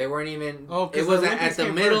they weren't even. Oh, 'cause it was the at Olympics the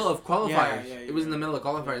came middle first. of qualifiers. Yeah, it was in the middle of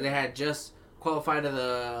qualifiers. Yeah. They had just qualified to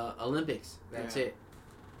the Olympics. That's Yeah. it.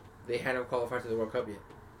 They hadn't qualified to the World Cup yet.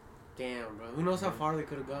 Damn, bro. Who knows how far they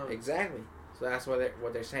could have gone? Exactly. So that's what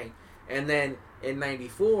they're saying. And then in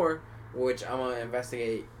 '94, which I'm gonna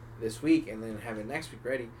investigate this week and then have it next week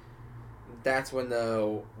ready. That's when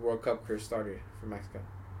the World Cup curse started for Mexico.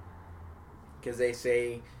 Because they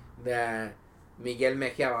say that Miguel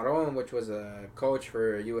Mejia Barón, which was a coach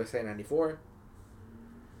for USA '94,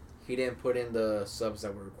 he didn't put in the subs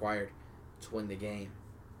that were required to win the game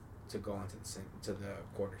to go on to the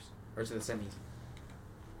quarters or to the semis.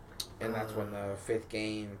 And that's when the fifth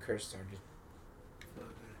game curse started.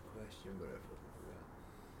 Question, but I forgot.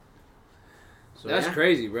 So That's yeah.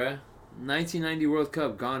 crazy, bruh. 1990 World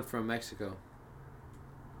Cup gone from Mexico.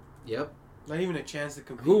 Yep. Not even a chance to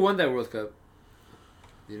compete. Who won that World Cup?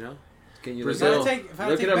 Do you know? Can you Brazil. look If I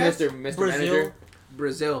look take it up, bets, Mr. Brazil. Manager?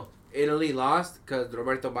 Brazil. Italy lost because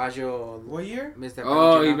Roberto Baggio What year? missed that. Oh,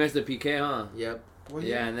 penalty he shot. missed the PK, huh? Yep. What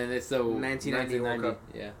year? Yeah, and then it's the 1990 World Cup.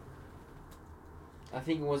 Yeah. I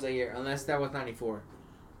think it was a year, unless that was '94.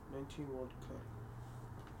 19 World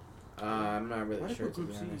Cup. I'm not Why really did sure put to be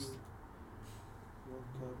Group C? honest.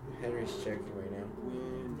 World Cup. Henry's checking right now.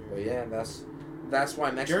 Winner. But yeah, that's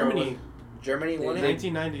why Mexico. Germany. Germany won it.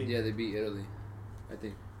 1990. Yeah, they beat Italy, I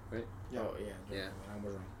think. Yeah. Oh yeah. Yeah. I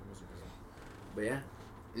was wrong. It was Brazil. But yeah,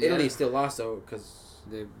 Yeah. Italy still lost though because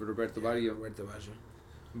They Roberto Baggio. Roberto Baggio.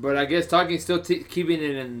 But I guess keeping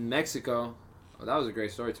it in Mexico. Oh, that was a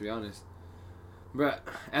great story, to be honest. But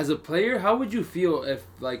as a player, how would you feel if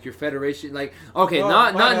like your federation, like okay, Oh,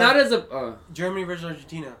 not as a. Germany versus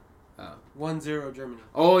Argentina. Oh. 1-0 Germany.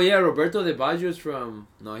 Oh yeah, Roberto de Baggio is from.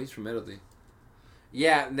 No, he's from Italy.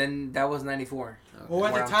 Yeah, then that was '94. Okay. Well,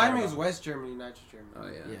 at What the I'm time talking it was about. West Germany, not just Germany. Oh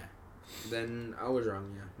yeah. Yeah. Then I was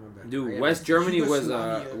wrong. Yeah, my bad. Dude, I- West Germany was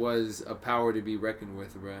Yugoslavia. a power to be reckoned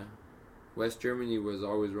with, bruh. West Germany was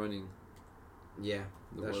always running Yeah,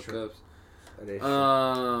 the that's World true. Cups. That is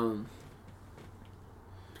true.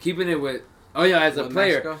 Keeping it with as a With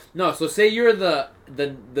player. Mexico? No, so say you're the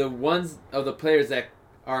ones of the players that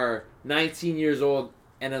are 19 years old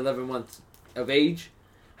and 11 months of age.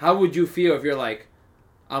 How would you feel if you're like,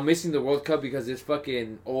 I'm missing the World Cup because this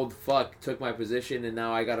fucking old fuck took my position and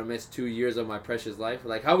now I gotta miss 2 years of my precious life?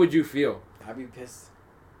 Like, how would you feel? I'd be pissed.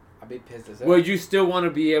 I'd be pissed as hell. Would you still want to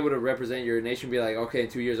be able to represent your nation? Be like, okay, in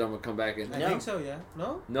 2 years I'm gonna come back and. I No. think so, yeah.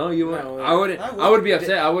 No? No, you wouldn't. No, I wouldn't. I would. I would be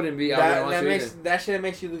upset. I wouldn't be. I wouldn't that, want that to makes either. that shit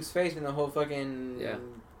makes you lose faith in the whole fucking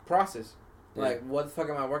process. Yeah. Like, what the fuck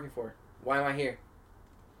am I working for? Why am I here?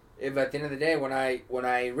 If at the end of the day, when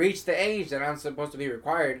I reach the age that I'm supposed to be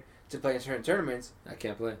required to play in certain tournaments, I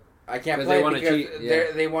can't play I can't 'Cause play they wanna because cheat,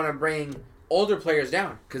 yeah. they want to bring older players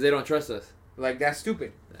down. because they don't trust us. Like, that's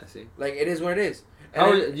stupid. I see. Like, it is what it is.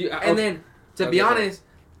 How And, would you- and then, to Okay, be sorry. honest,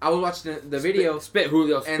 I was watching the video. Spit,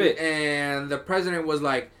 Julio, spit. And the president was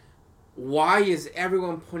like, why is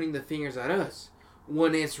everyone pointing the fingers at us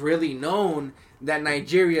when it's really known that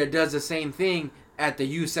Nigeria does the same thing at the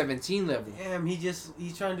U17 level? Damn, he's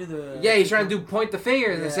trying to do the... Yeah, he's trying to point the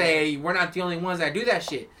fingers and Yeah. say, we're not the only ones that do that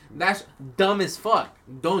shit. That's dumb as fuck.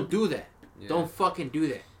 Don't do that. Yeah. Don't fucking do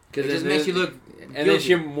that. Because It just makes you look And then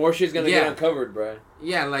guilty. more shit's gonna Yeah. get uncovered, bro.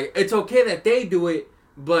 Yeah, like, it's okay that they do it,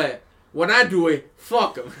 but when I do it,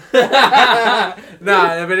 fuck them.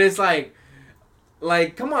 Nah, but it's like,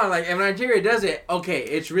 come on, like, if Nigeria does it, okay,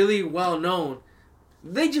 it's really well known.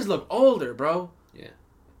 They just look older, bro. Yeah.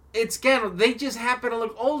 it's scandal. They just happen to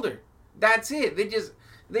look older. That's it. They just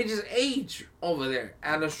age over there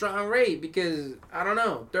at a strong rate because I don't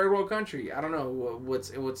know, third world country. I don't know what's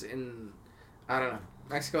in. I don't know.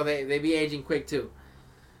 Mexico, they be aging quick too,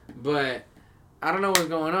 but I don't know what's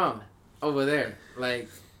going on over there. Like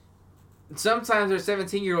sometimes their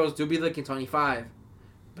 17-year-olds do be looking 25,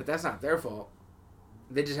 but that's not their fault.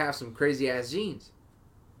 They just have some crazy ass genes.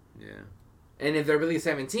 Yeah. And if they're really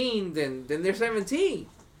 17, then they're 17.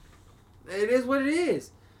 It is what it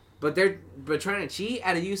is. But trying to cheat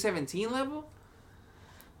at a U17 level,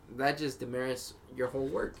 that just demerits your whole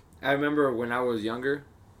work. I remember when I was younger,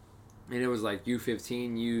 and it was like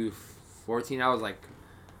U15, U14.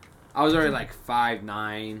 I was already like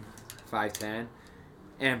 5'9", 5'10",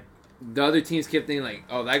 and the other teams kept thinking like,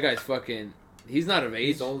 "Oh, that guy's fucking. He's not of age.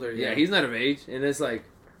 He's older. Yeah, he's not of age." And it's like,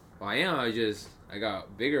 well, I am. I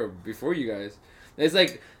got bigger before you guys. It's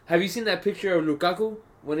like, have you seen that picture of Lukaku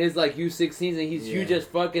when he's like U16s and he's huge as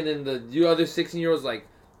fuck, and then the other 16-year-olds like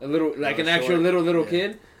a little, like an actual little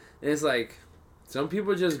kid, and it's like, some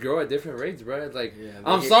people just grow at different rates, bro. It's like,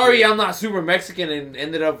 I'm sorry, I'm not super Mexican and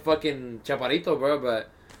ended up fucking chaparrito, bro, but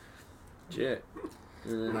shit.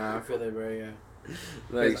 Nah, I feel that, bro. Yeah.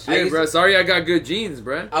 Like shit, bro. Sorry, I got good genes,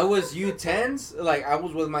 bro. I was U10s, like I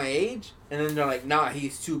was with my age, and then they're like, "Nah,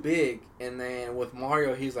 he's too big." And then with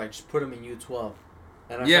Mario, he's like, "Just put him in U12."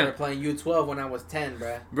 And I started playing U12 when I was 10,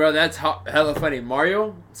 bro. Bro, that's hella funny.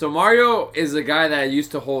 Mario. So Mario is a guy that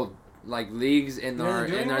used to hold like leagues in our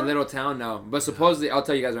little town now. But supposedly, I'll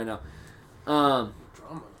tell you guys right now.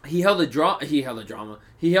 He held a drama. He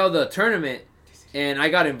held a tournament, and I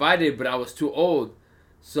got invited, but I was too old.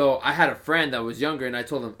 So I had a friend that was younger, and I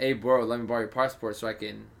told him, "Hey, bro, let me borrow your passport so I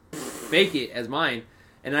can fake it as mine."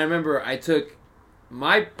 And I remember I took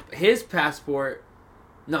his passport.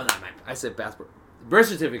 No, not mine. I said passport. Birth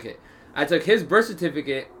certificate. I took his birth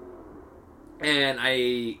certificate, and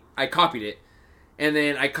I copied it, and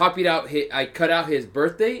then I cut out his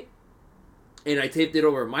birth date, and I taped it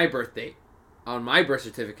over my birth date on my birth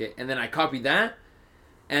certificate, and then I copied that.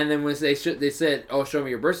 And then when they said, "Oh, show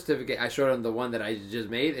me your birth certificate," I showed them the one that I just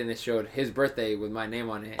made, and it showed his birthday with my name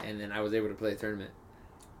on it, and then I was able to play a tournament.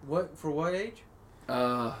 For what age?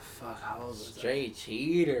 Fuck, how old was I? Straight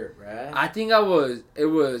cheater, bruh. I think I was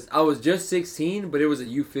just 16, but it was a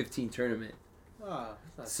U15 tournament.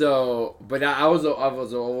 So, but I was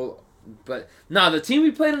old. But the team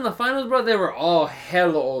we played in the finals, bro, they were all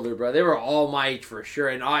hella older, bro. They were all my age for sure,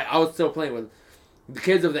 and I was still playing with the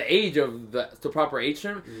kids of the age of the proper age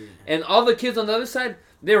term. And all the kids on the other side,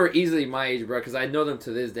 they were easily my age, bro, because I know them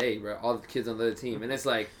to this day, bro. All the kids on the other team. And it's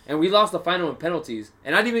like, and we lost the final in penalties.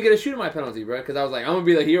 And I didn't even get a shoot in my penalty, bro, because I was like, I'm going to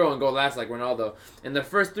be the hero and go last like Ronaldo. And the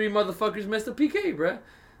first 3 motherfuckers missed a PK, bro.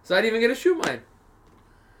 So I didn't even get a shoot mine.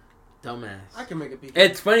 Dumbass. I can make a PK.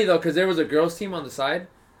 It's funny, though, because there was a girls' team on the side.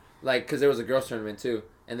 Like, because there was a girls' tournament, too.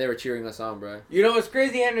 And they were cheering us on, bro. You know what's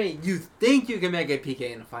crazy, Henry? You think you can make a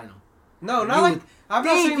PK in the final. No, not like... I'm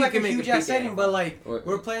not saying like a huge ass PK. setting, but like,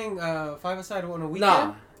 we're playing 5-a-side on a weekend.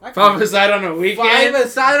 Nah. 5-a-side on a weekend?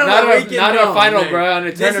 5-a-side on a weekend? Not a final, bro, on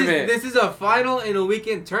a tournament. This is a final in a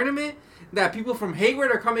weekend tournament that people from Hayward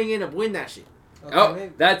are coming in to win that shit.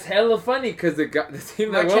 Okay, that's hella funny because the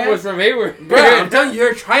team that won was from Hayward. Bro, I'm telling you,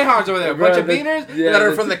 you're tryhards over there. A bunch of beaners that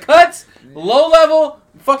are from the cuts, low level,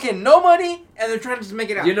 fucking no money, and they're trying to just make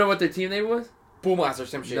it out. You know what their team name was? Pumas or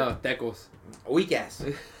some shit. No, Tecos. Weak ass.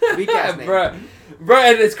 Weak ass name. Bro,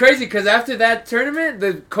 and it's crazy because after that tournament,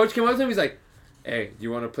 the coach came up to him. He's like, "Hey,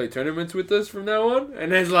 you want to play tournaments with us from now on?"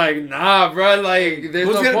 And it's like, "Nah, bro. Like, there's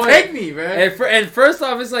who's no gonna point." take me, bro? And first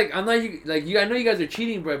off, it's like, I'm not I know you guys are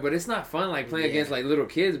cheating, bro, but it's not fun like playing against like little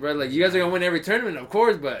kids, bro. Like, you guys are gonna win every tournament, of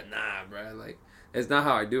course, but nah, bro. Like, it's not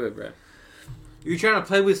how I do it, bro. You're trying to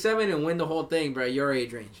play with 7 and win the whole thing, bro. Your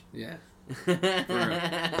age range. Yeah. That's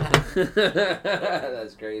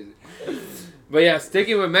crazy. But yeah,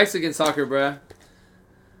 sticking with Mexican soccer, bruh.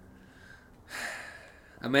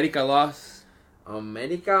 America lost.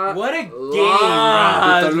 America. What a game,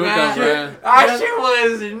 lost, bro. Toluca, That shit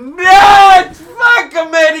was nuts. Fuck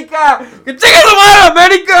America.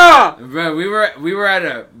 America. Bruh, we were at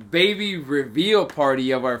a baby reveal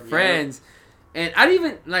party of our friends, and I didn't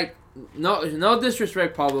even like. No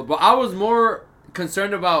disrespect, Pablo, but I was more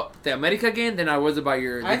concerned about the America game than I was about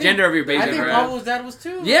the gender of your baby. I think bro. Pablo's dad was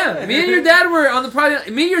too. Yeah, me and your dad were on the probably.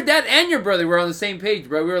 Me, your dad, and your brother were on the same page,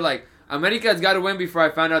 bro. We were like, America's got to win before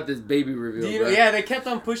I found out this baby reveal. Bro. Yeah, they kept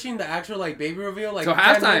on pushing the actual like baby reveal. Like so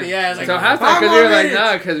halftime. Yeah, like, so halftime because they were like,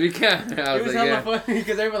 nah, because we can't. It was hella funny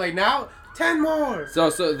because they were like, now 10 more. So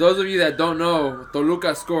those of you that don't know,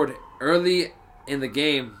 Toluca scored early in the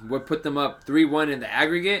game. What put them up 3-1 in the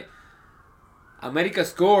aggregate. America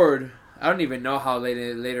scored. I don't even know how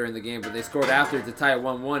later in the game, but they scored after to tie it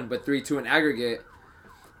 1-1, but 3-2 in aggregate.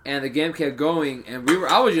 And the game kept going, and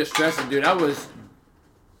I was just stressing, dude. I was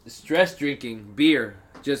stress drinking beer,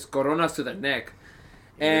 just coronas to the neck.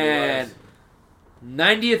 And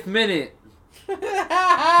 90th minute,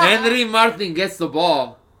 Henry Martin gets the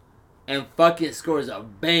ball and fucking scores a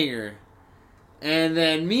banger. And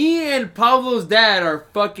then me and Pablo's dad are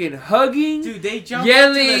fucking hugging. Dude, they jumped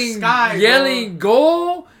up to the sky, yelling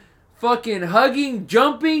goal, fucking hugging,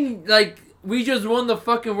 jumping, like we just won the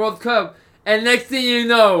fucking World Cup. And next thing you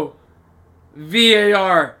know,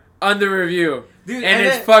 VAR under review. Dude, and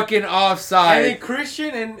it's fucking offside. And then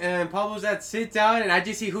Christian and Pablo's dad sit down, and I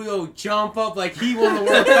just see Julio jump up like he won the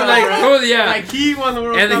World Cup. Like, bro. Yeah. Like he won the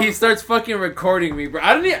World Cup. And then he starts fucking recording me, bro.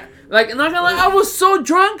 I don't even, like, not gonna lie, I was so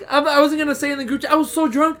drunk. I wasn't gonna say in the group chat, I was so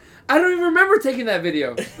drunk, I don't even remember taking that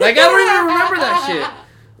video. Like, I don't even remember that shit.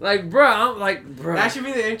 Like, bro, I'm like, bro. That should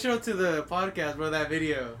be the intro to the podcast, bro, that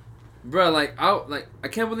video. Bro, I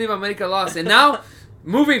can't believe America lost. And now,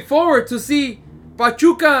 moving forward to see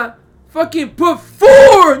Pachuca fucking put 4!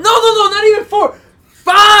 No, not even 4.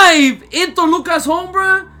 5 in Toluca's home,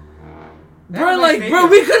 bro. Bro, like, bro,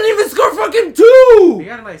 we couldn't even score fucking 2. They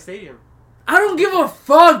got a nice stadium. I don't give a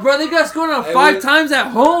fuck, bro. They got scored on 5 times at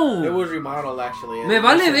home. It was remodeled, actually. Me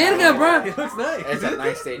vale verga, bro. It looks nice. It's a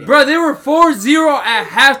nice stadium. Bro, they were 4-0 at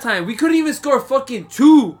halftime. We couldn't even score fucking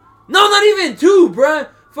 2. No, not even 2, bro.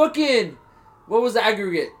 Fucking, what was the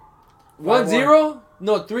aggregate? 1-0?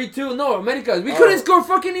 No, 3-2. No, America. We couldn't score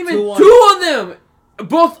fucking even 2 on them.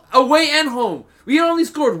 Both away and home. We only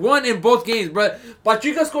scored 1 in both games, bro.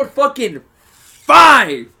 Pachuca scored fucking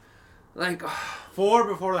 5. Like, 4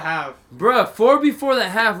 before the half. Bro, 4 before the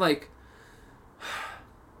half. Like,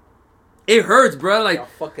 it hurts, bro. Like,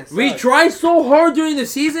 we tried so hard during the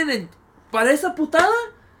season, and para esa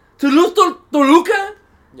putada? To lose to Toluca?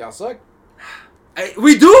 Y'all suck.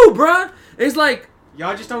 We do, bro. It's like,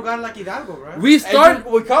 y'all just don't got it like Hidalgo, bro. We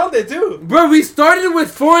called it too. Bro, we started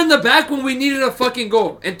with 4 in the back when we needed a fucking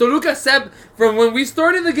goal. And Toluca sat, from when we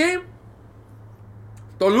started the game,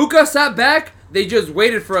 Toluca sat back. They just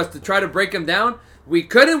waited for us to try to break them down. We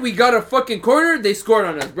couldn't. We got a fucking corner. They scored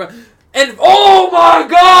on us, bro. And, oh my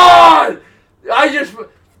God!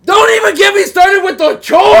 Don't even get me started with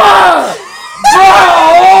Ochoa! Bro,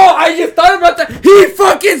 I just thought about that. He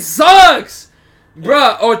fucking sucks!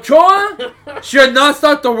 Bruh, Ochoa should not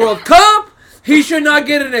start the World Cup. He should not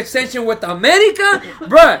get an extension with America.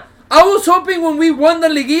 Bruh, I was hoping when we won the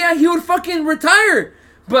Liguilla, he would fucking retire.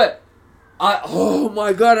 But, oh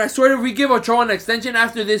my God, I swear if we give Ochoa an extension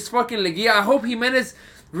after this fucking Liguilla, I hope Jimenez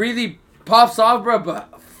really pops off, bruh.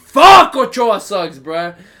 But, fuck, Ochoa sucks,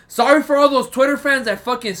 bruh. Sorry for all those Twitter fans that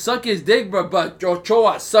fucking suck his dick, bruh. But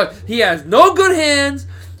Ochoa sucks. He has no good hands.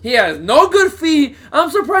 He has no good feet. I'm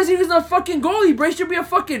surprised he was a fucking goalie, bro. He should be a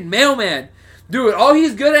fucking mailman. Dude, all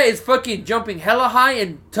he's good at is fucking jumping hella high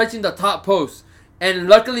and touching the top post. And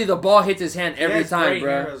luckily the ball hits his hand every time,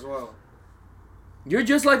 bro. As well. You're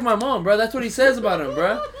just like my mom, bro. That's what he says about him,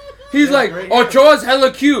 bro. He's like, Ochoa's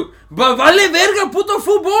hella cute. But vale verga, puto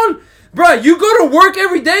fútbol. Bro, you go to work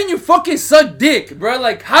every day and you fucking suck dick, bro.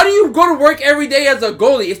 Like, how do you go to work every day as a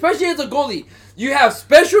goalie? Especially as a goalie. You have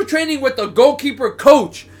special training with the goalkeeper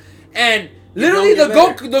coach. And literally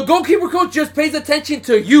the goalkeeper coach just pays attention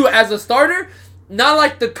to you as a starter. Not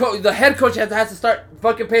like the head coach has to start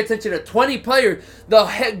fucking pay attention to 20 players.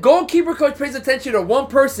 The goalkeeper coach pays attention to one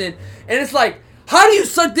person. And it's like, how do you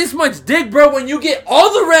suck this much dick, bro, when you get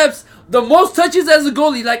all the reps, the most touches as a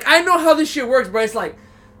goalie? Like, I know how this shit works, bro. It's like,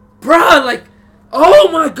 bro, like, oh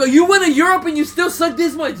my God, you went to Europe and you still suck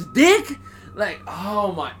this much dick? Like,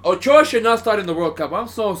 oh my. Ochoa should not start in the World Cup. I'm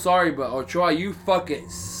so sorry, but Ochoa, you fucking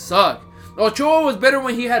suck. Ochoa was better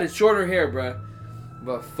when he had his shorter hair, bro.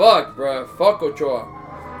 But fuck, bro. Fuck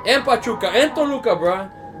Ochoa. And Pachuca. And Toluca, bro.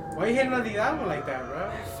 Why you hitting on Hidalgo like that,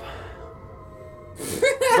 bro?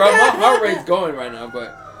 Bro, my heart rate's going right now,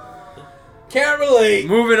 but. Can't relate.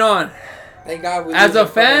 Moving on. Thank God we As a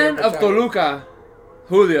fan of Toluca,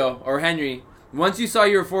 Julio, or Henry, once you saw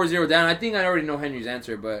you were 4-0 down, I think I already know Henry's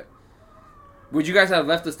answer, but. Would you guys have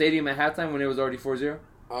left the stadium at halftime when it was already 4-0?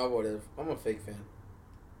 I would have. I'm a fake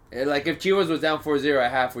fan. Like, if Chivas was down 4-0 at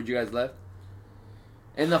half, would you guys left?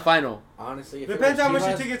 In the final. Honestly, depends how much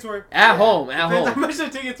the tickets were. At home. Depends how much the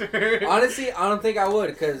tickets were. Honestly, I don't think I would,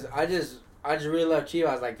 because I just really love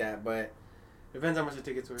Chivas like that, but... Depends how much the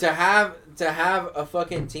tickets were. To have a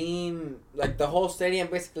fucking team, like the whole stadium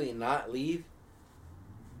basically not leave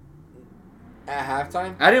at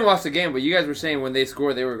halftime. I didn't watch the game, but you guys were saying when they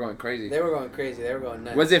scored, they were going crazy. They were going crazy. They were going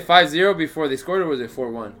nuts. Was it 5-0 before they scored, or was it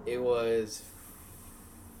 4-1? It was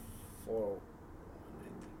 4.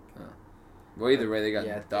 Well, either way, they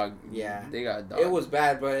got dog. Yeah. They got dog. It was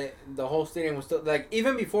bad, but the whole stadium was still like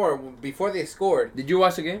even before they scored. Did you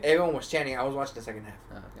watch the game? Everyone was chanting. I was watching the second half.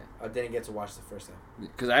 Oh, okay. I didn't get to watch the first half.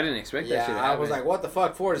 Because I didn't expect that shit to I happen. was like, what the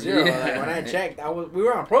fuck, 4-0. Yeah. Like, when I checked, we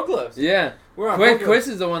were on Pro Clubs. Yeah. We were on Pro Clubs. Quiz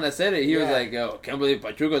is the one that said it. He was Yeah. like, yo, can't believe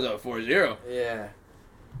Pachuca's up 4-0. Yeah.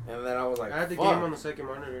 And then I was like, I had the fuck. game on the second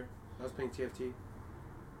monitor. I was playing TFT.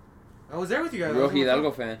 I was there with you guys. Roji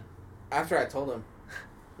Hidalgo fan. After I told him.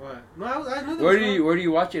 What? No, I knew that Where was do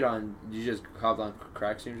you watch it on? You just hopped on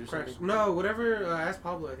crack streams or Cracks. something? No, whatever. I asked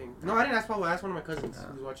Pablo, I think. No, I didn't ask Pablo. I asked one of my cousins Oh.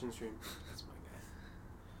 who was watching the stream. That's my guy.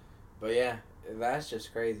 But yeah, that's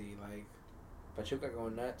just crazy. Like, Pachuca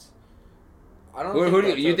going nuts. I don't Who do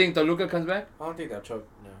they'll you choke. think Toluca comes back? I don't think they'll choke,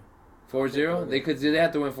 no. 4-0? They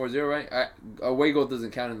have to win 4-0, right? Away goal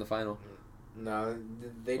doesn't count in the final. No,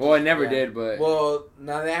 they Well, it never did, but Well,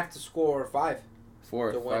 now they have to score 5.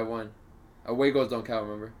 5-1. Away goals don't count,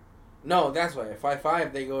 remember? No, that's why.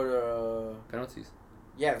 5-5, they go to... Penalties.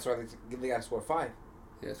 Yeah, that's why they got to score 5.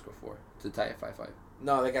 Yeah, score 4 to tie it 5-5.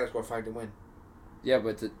 No, they got to score 5 to win. Yeah,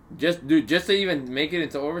 but just to even make it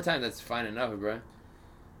into overtime, that's fine enough, bro.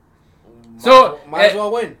 Might as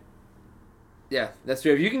well win. Yeah, that's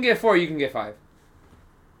true. If you can get 4, you can get 5.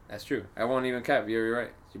 That's true. I won't even cap. You're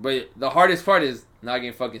right. But the hardest part is not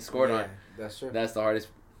getting fucking scored on. That's true. That's the hardest.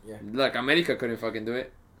 Yeah. Look, America couldn't fucking do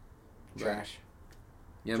it. Trash.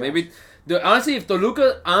 Yeah, Trash. maybe. Honestly, if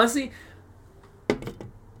Toluca,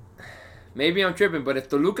 maybe I'm tripping, but if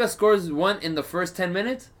Toluca scores 1 in the first 10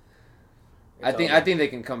 minutes, I think they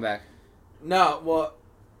can come back. No, well,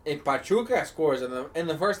 if Pachuca scores in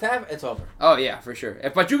the first half, it's over. Oh yeah, for sure.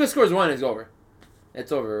 If Pachuca scores 1, it's over.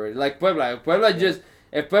 It's over already. Like Puebla.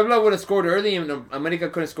 If Puebla would have scored early and America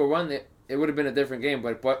couldn't score 1, it would have been a different game.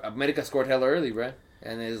 But America scored hella early, bro.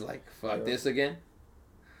 And it's like, fuck this again.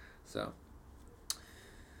 So.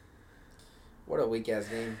 What a weak ass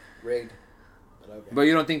game. Rigged. But okay. But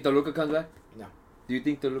you don't think Toluca comes back? No. Do you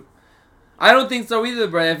think Toluca? I don't think so either,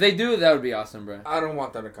 bro. If they do, that would be awesome, bro. I don't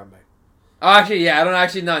want them to come back. Oh, actually, yeah, I don't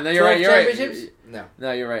actually. No, you're right. You're right. Championships? No.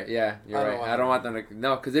 No, you're right. Yeah, you're right. I don't want them to.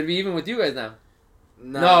 No, because it'd be even with you guys now.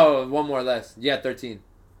 No. No, one more less. You had 13.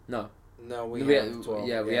 No. No, we had have 12.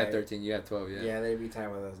 Yeah, we had 13. You had 12. Yeah. Yeah, they'd be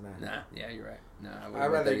tied with us now. Nah. Yeah, you're right. No, I'd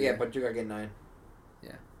rather get Pachuca get 9.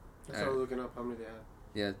 That's why I was looking up how many they have.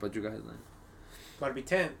 Yeah, Pachuca has 9. Might be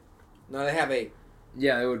 10. No, they have 8.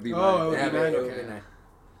 Yeah, it would be. Oh, They have 8. nine, It would okay.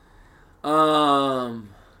 be 9.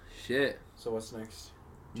 Shit. So what's next?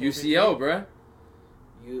 UCL, bruh.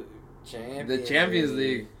 Champions The Champions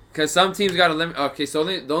League. Because some teams got eliminated. Okay, so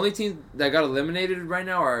the only teams that got eliminated right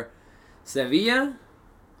now are Sevilla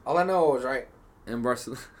All I know was right. and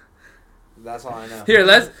Barcelona. That's all I know. Here,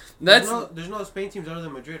 let's. There's no Spain teams other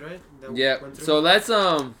than Madrid, right? That Yeah. went through? So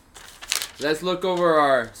let's look over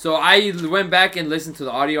our. So I went back and listened to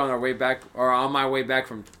the audio on our way back, or on my way back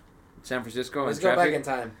from San Francisco. Let's in go traffic. back in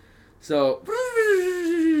time. So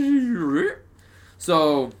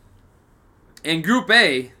in Group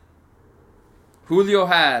A, Julio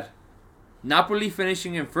had Napoli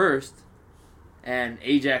finishing in first and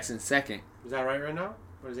Ajax in second. Is that right now?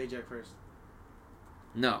 Or is Ajax first?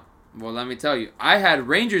 No. Well, let me tell you. I had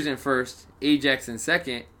Rangers in first, Ajax in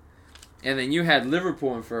second, and then you had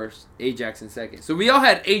Liverpool in first, Ajax in second. So we all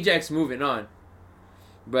had Ajax moving on.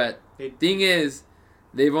 But thing is,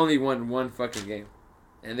 they've only won 1 fucking game.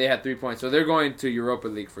 And they had 3 points. So they're going to Europa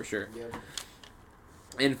League for sure. Yep.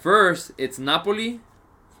 In first, it's Napoli,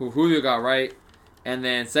 who Julio got right. And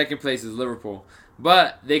then second place is Liverpool.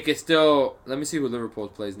 But they could still... Let me see who Liverpool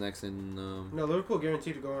plays next. No, Liverpool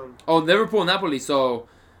guaranteed to go on. Oh, Liverpool, Napoli. So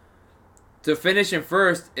to finish in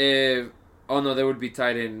first, if... Oh, no, they would be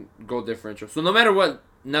tied in goal differential. So no matter what,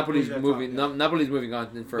 Napoli's moving. Top, yeah. Napoli's moving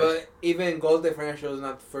on in first. But even goal differential is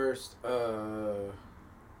not the first tiebreaker.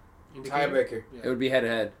 It would be head to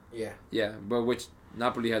head. Yeah. Yeah, but which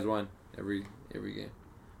Napoli has won every game.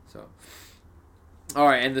 So, all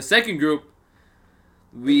right, and the second group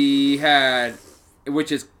we had,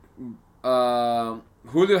 which is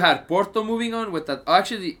Julio had Porto moving on with that.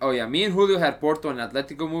 Actually, me and Julio had Porto and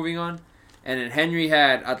Atletico moving on, and then Henry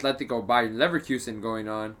had Atletico Bayern Leverkusen going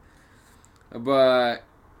on. But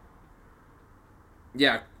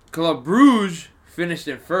yeah, Club Brugge finished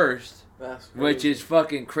in first, which is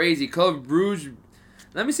fucking crazy. Club Brugge.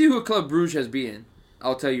 Let me see who Club Brugge has beaten.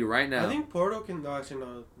 I'll tell you right now. I think Porto can. No, actually,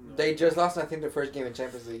 no. They just lost, I think, their first game in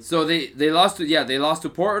Champions League. So they lost to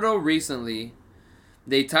Porto recently.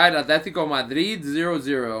 They tied Atletico Madrid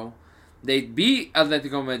 0-0. They beat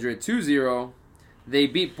Atletico Madrid 2-0. They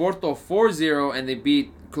beat Porto 4-0, and they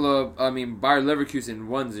beat Bayer Leverkusen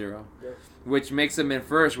 1-0. Yep. which makes them in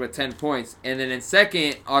first with 10 points. And then in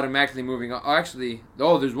second, automatically moving on. Oh, actually,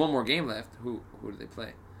 there's one more game left. Who do they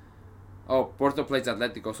play? Oh, Porto plays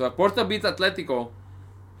Atletico. So if Porto beats Atletico,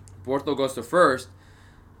 Porto goes to first.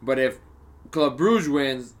 But if Club Brugge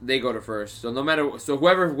wins, they go to first. So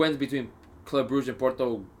whoever wins between Club Brugge and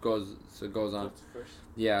Porto goes on.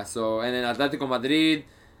 Yeah. So and then Atletico Madrid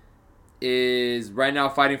is right now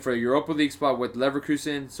fighting for a Europa League spot with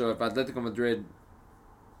Leverkusen. So if Atletico Madrid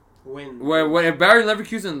win, if Bayer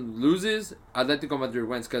Leverkusen loses, Atletico Madrid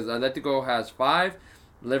wins because Atletico has 5,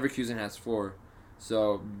 Leverkusen has 4.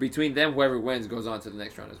 So between them, whoever wins goes on to the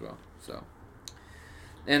next round as well. So,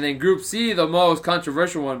 and then Group C, the most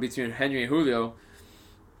controversial one between Henry and Julio.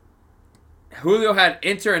 Julio had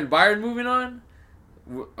Inter and Bayern moving on.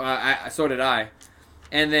 So did I.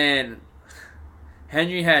 And then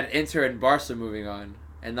Henry had Inter and Barca moving on,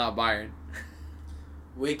 and not Bayern.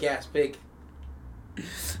 Weak ass pick.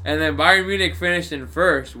 And then Bayern Munich finished in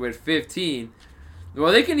first with 15.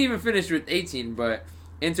 Well, they can even finish with 18, but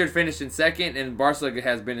Inter finished in second, and Barca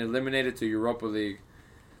has been eliminated to Europa League.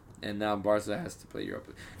 And now Barca has to play Europa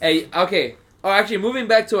League. Hey, okay. Oh, actually, moving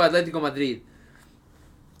back to Atletico Madrid.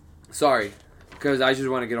 Sorry, because I just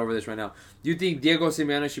want to get over this right now. Do you think Diego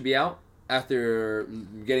Simeone should be out after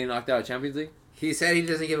getting knocked out of Champions League? He said he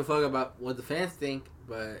doesn't give a fuck about what the fans think,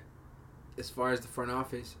 but as far as the front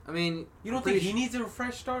office, I mean, you don't think he needs a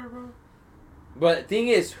fresh start, bro? But thing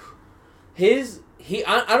is, I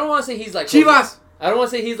don't want to say he's like Chivas. I don't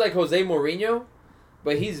want to say he's like Jose Mourinho,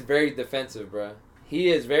 but he's very defensive, bro. He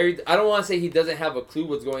is very. I don't want to say he doesn't have a clue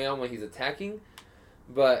what's going on when he's attacking,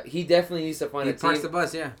 but he definitely needs to find a team. He parks the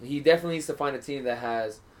bus, yeah. He definitely needs to find a team that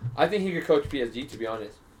has. I think he could coach PSG, to be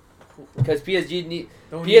honest, because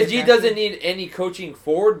PSG doesn't need any coaching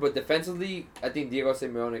forward, but defensively, I think Diego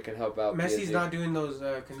Simeone can help out. Messi's PSG. not doing those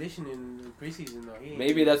conditioning in preseason though.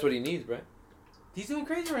 Maybe that's what he needs, bro. He's doing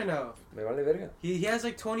crazy right now. Me vale verga. He has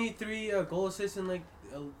like 23 goal assists in like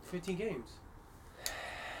 15 games.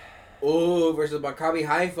 Oh, versus Maccabi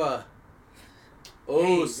Haifa.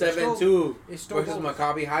 Oh, 7-2 versus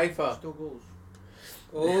Maccabi Haifa. Still goals.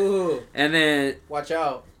 Oh. And then watch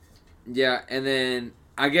out. Yeah, and then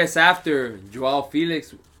I guess after Joao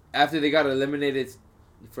Felix, after they got eliminated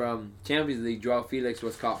from Champions League, Joao Felix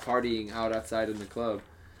was caught partying outside of the club.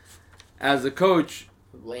 As a coach,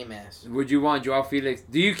 lame ass. Would you want Joao Felix?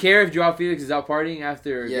 Do you care if Joao Felix is out partying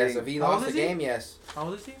after? Yes, if he lost the game, yes. How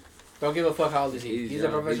old is he? Don't give a fuck how old is he. He's a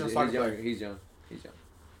professional soccer player. He's young.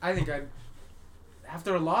 I think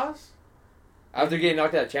after a loss? After getting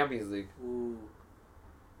knocked out of Champions League. Ooh.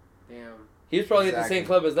 Damn. He was probably at the same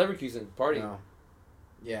club as Leverkusen, partying. No.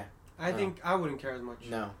 Yeah. I think I wouldn't care as much.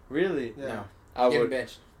 No. Really? Yeah. No. I would.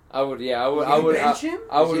 Benched. I would. Yeah. I would. Bench him?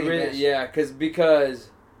 I would really. Yeah. Because.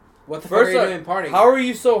 What the fuck are you doing partying?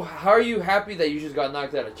 How are you happy that you just got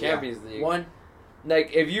knocked out of Champions League? One.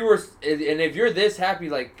 Like, if you're this happy,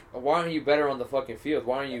 like, why aren't you better on the fucking field?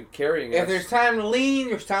 Why aren't you carrying us? If there's time to lean,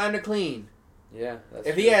 there's time to clean. Yeah, that's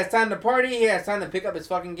If true. he has time to party, he has time to pick up his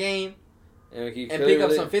fucking game and pick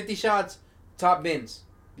up some 50 shots, top bins,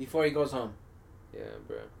 before he goes home. Yeah,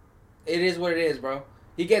 bro. It is what it is, bro.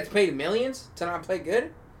 He gets paid millions to not play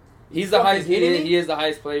good? He's the highest. He is the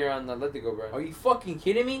highest player on Atletico, bro. Are you fucking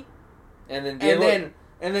kidding me? And then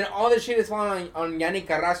And then all this shit is falling on Yannick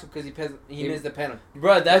Carrasco because he missed the penalty.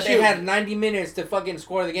 Bro, they had 90 minutes to fucking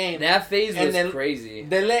score the game. That phase was crazy.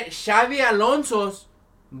 They let Xavi Alonso's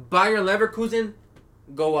Bayer Leverkusen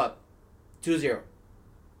go up 2-0.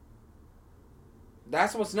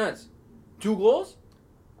 That's what's nuts. 2 goals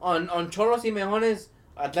on Cholo Simeone's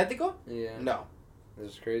Atletico? Yeah. No.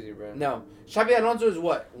 This is crazy, bro. No. Xavi Alonso is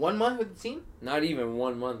what? 1 month with the team? Not even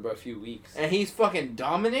 1 month, bro. A few weeks. And he's fucking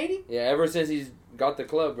dominating? Yeah, ever since he's got the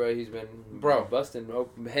club, bro, he's been busting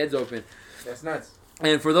heads open. That's nuts.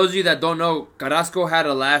 And for those of you that don't know, Carrasco had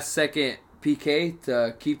a last-second PK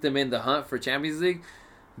to keep them in the hunt for Champions League.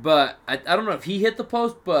 But I don't know if he hit the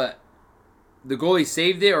post, but the goalie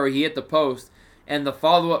saved it or he hit the post. And the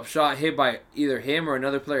follow-up shot hit by either him or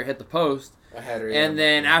another player hit the post. And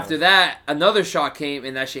then after that, another shot came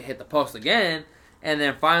and that shit hit the post again. And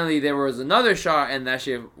then finally there was another shot and that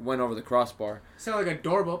shit went over the crossbar. Sound like a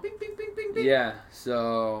doorbell. Bing, bing, bing, bing, bing. Yeah,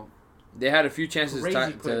 so they had a few chances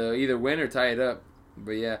to either win or tie it up.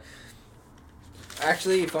 But yeah.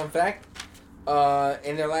 Actually, fun fact,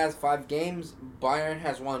 in their last 5 games, Bayern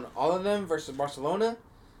has won all of them versus Barcelona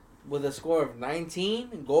with a score of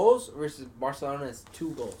 19 goals versus Barcelona's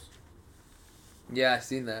 2 goals. Yeah, I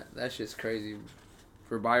seen that. That shit's crazy.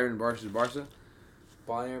 For Bayern versus Barca.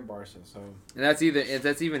 Bayern, Barca, so. And that's even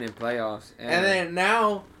in playoffs. And then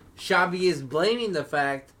now, Xavi is blaming the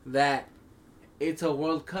fact that it's a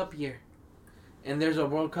World Cup year. And there's a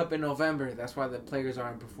World Cup in November. That's why the players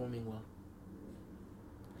aren't performing well.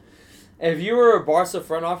 If you were a Barca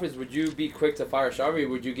front office, would you be quick to fire Xavi, or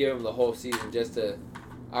would you give him the whole season just to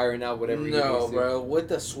iron out whatever he needs to? No, bro. With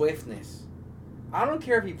the swiftness. I don't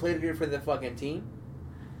care if he played good for the fucking team.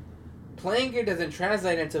 Playing good doesn't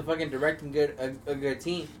translate into fucking directing a good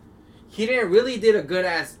team. He didn't really did a good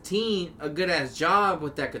ass job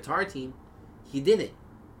with that Qatar team. He didn't.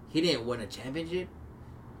 He didn't win a championship.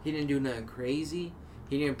 He didn't do nothing crazy.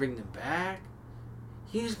 He didn't bring them back.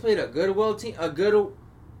 He just played a good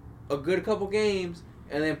couple games,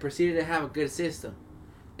 and then proceeded to have a good system.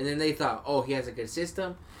 And then they thought, oh, he has a good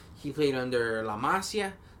system. He played under La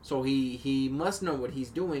Masia, so he must know what he's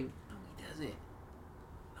doing. No, he doesn't.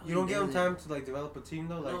 No, you don't give him time to like develop a team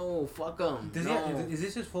though. Like, no, fuck him. Is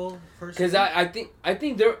this his full first? Because I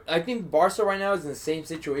think Barca right now is in the same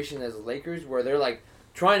situation as the Lakers, where they're like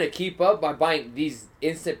trying to keep up by buying these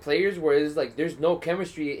instant players, where it's like there's no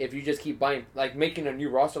chemistry if you just keep buying, like making a new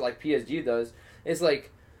roster like PSG does. It's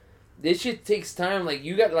like this shit takes time. Like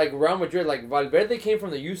you got like Real Madrid, like Valverde came from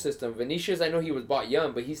the youth system. Vinicius, I know he was bought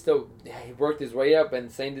young, but he worked his way up.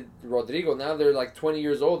 And same did Rodrigo. Now they're like 20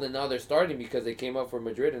 years old, and now they're starting because they came up for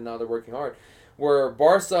Madrid, and now they're working hard. Where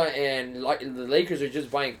Barca and the Lakers are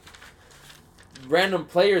just buying random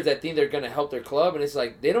players that think they're gonna help their club, and it's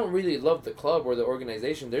like they don't really love the club or the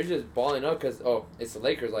organization. They're just balling up because it's the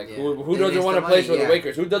Lakers. Like who doesn't want to play for the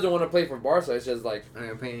Lakers? Who doesn't want to play for Barca? It's just like I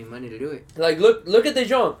don't pay any money to do it. Like look at De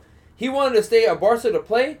Jong. He wanted to stay at Barca to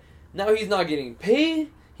play. Now he's not getting paid.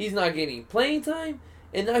 He's not getting playing time,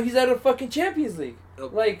 and now he's out of fucking Champions League.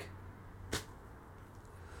 Like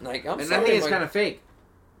I'm and sorry, I think it's kind of fake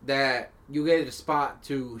that you gave the spot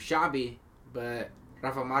to Xabi, but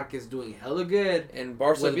Rafa Marquez doing hella good and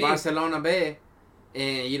Barca with B. Barcelona B,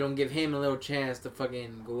 and you don't give him a little chance to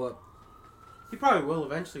fucking go up. He probably will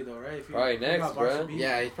eventually though, right? If you, probably next, bro.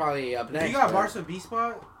 Yeah, he's probably up next. If you got Barca B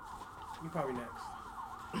spot, you probably next.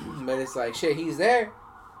 But it's like shit. He's there,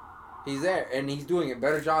 and he's doing a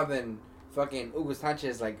better job than fucking Hugo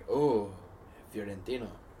Sanchez. Like, oh, Fiorentino,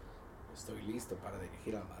 estoy listo para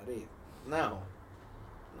dirigir a Madrid. No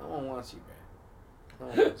one wants you, bro.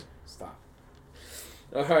 No one wants you. Stop.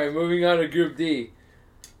 All right, moving on to Group D.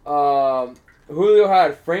 Julio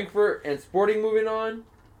had Frankfurt and Sporting moving on.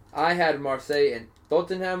 I had Marseille and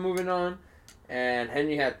Tottenham moving on. And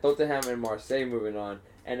Henry had Tottenham and Marseille moving on.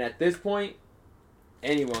 And at this point,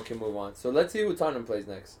 anyone can move on. So let's see who Tottenham plays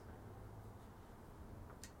next.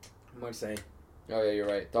 Marseille. Oh, yeah, you're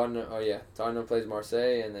right. Tottenham plays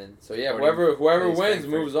Marseille. And then, so yeah, Sporting whoever wins Frankfurt.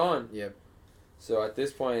 moves on. Yep. So at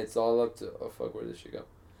this point, it's all up to... Oh, fuck, where did she go?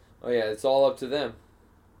 Oh, yeah, it's all up to them.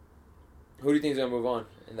 Who do you think is going to move on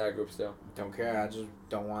in that group still? Don't care. I just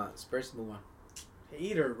don't want Spurs to move on.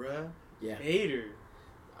 Hater, bruh. Yeah. Hater.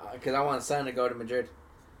 Because I want Son to go to Madrid.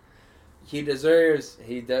 He deserves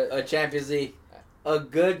a Champions League. A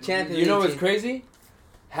good Champions League. You know what's team. crazy?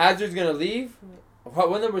 Hazard's going to leave.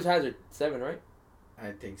 What number is Hazard? 7, right?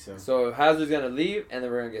 I think so. So Hazard's going to leave, and then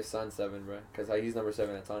we're going to get Son 7, bro. Because he's number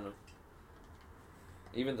 7 at Tottenham.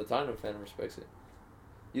 Even the Tottenham fan respects it.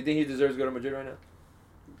 You think he deserves to go to Madrid right now?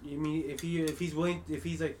 You mean if he's willing, if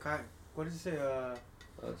he's like, what does it say?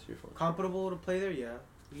 That's your phone. Comfortable to play there? Yeah,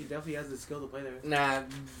 he definitely has the skill to play there. Nah,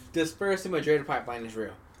 the Spurs to Madrid pipeline is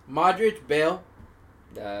real. Modric, Bale.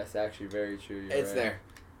 That's actually very true. It's right. There.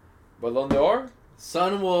 Ballon d'Or?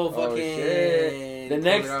 Son will fucking. Shit. The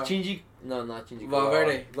next Chingy. No, not Chingy.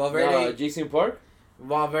 Valverde. No, Jason Park?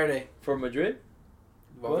 Valverde. For Madrid?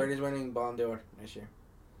 Valverde's winning Ballon d'Or next year.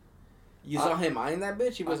 You saw him eyeing that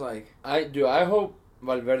bitch? He was like. I hope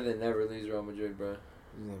Valverde never leaves Real Madrid, bro.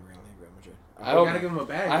 He's never gonna leave Real Madrid. I gotta give him a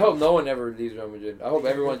bag. I hope no one ever leaves Real Madrid. I hope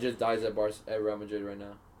everyone just dies at Real Madrid right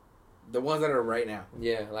now. The ones that are right now.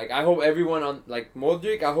 Yeah, like I hope everyone on like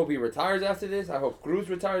Modric. I hope he retires after this. I hope Cruz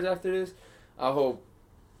retires after this. I hope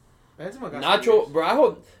Nacho, bro. I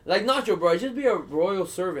hope like Nacho, bro. Just be a loyal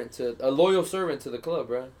servant to the club,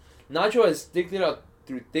 bro. Nacho has sticked it out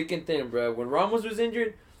through thick and thin, bro. When Ramos was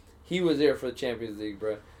injured, he was there for the Champions League,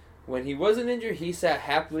 bro. When he wasn't injured, he sat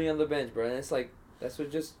happily on the bench, bro. And it's like that's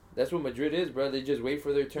what Madrid is, bro. They just wait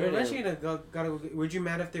for their turn. Would you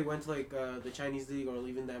mad if they went to like the Chinese league or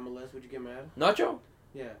even the MLS? Would you get mad? Nacho?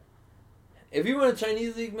 Yeah. If he went to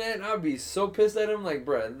Chinese league, man, I'd be so pissed at him. Like,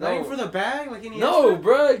 bro, no. Not even for the bag, like any. No,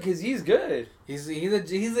 bro, because he's good. He's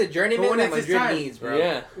a journeyman that Madrid needs, bro.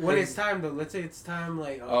 Yeah. When it's time though, let's say it's time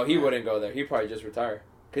like. He wouldn't go there. He'd probably just retire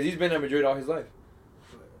because he's been at Madrid all his life.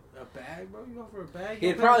 A bag, bro? You go for a bag?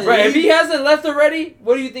 He'd probably leave. If he hasn't left already,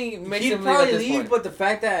 what do you think makes him leave at this point? But the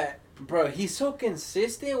fact that Bro, he's so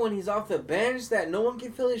consistent when he's off the bench that no one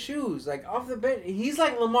can feel his shoes. Like, off the bench, he's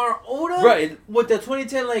like Lamar Odom with the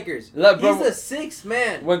 2010 Lakers. Look, bro, he's the sixth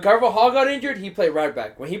man. When Carvajal got injured, he played right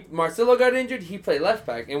back. When Marcelo got injured, he played left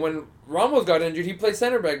back. And when Ramos got injured, he played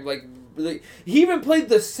center back. Like he even played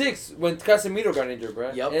the sixth when Casemiro got injured,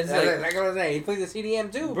 bro. Yep. And it's like what I was saying. He plays the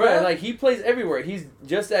CDM too, bro. Like he plays everywhere. He's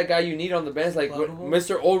just that guy you need on the bench, like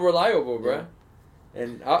Mr. Old Reliable, bro. Yeah.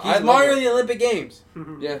 And he's Mario in the Olympic Games.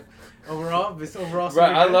 Yeah. Overall. Bro,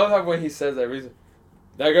 I love how when he says that reason.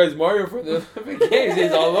 That guy's Mario for the Olympic Games.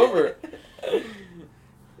 He's all over.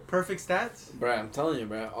 Perfect stats. Bro, I'm telling you,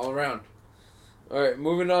 bro, all around. All right,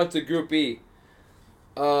 moving on to Group E.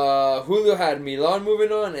 Julio had Milan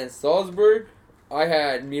moving on and Salzburg. I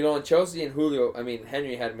had Milan Chelsea and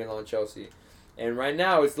Henry had Milan Chelsea. And right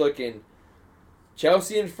now it's looking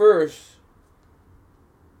Chelsea in first.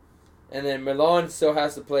 And then Milan still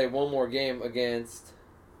has to play one more game against.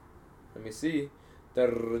 Let me see.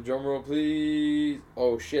 Drum roll, please.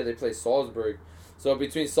 Oh shit, they play Salzburg. So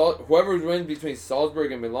between whoever wins between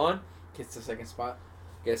Salzburg and Milan gets the second spot.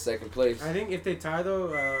 Gets second place. I think if they tie though,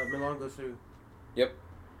 Milan goes through. Yep.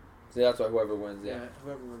 So that's why whoever wins, yeah.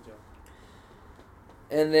 Whoever wins, yeah.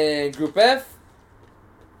 And then Group F,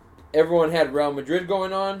 everyone had Real Madrid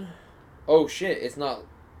going on. Oh shit, it's not.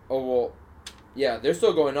 Oh well, yeah, they're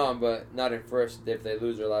still going on, but not in first if they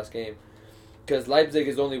lose their last game. Because Leipzig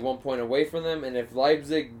is only 1 point away from them, and if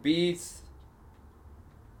Leipzig beats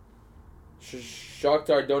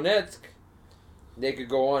Shakhtar Donetsk, they could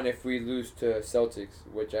go on if we lose to Celtics,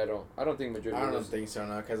 which I don't think Madrid will lose. I don't think so,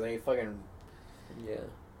 no, because they fucking... Yeah.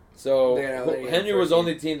 So, Henry was the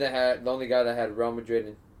only guy that had Real Madrid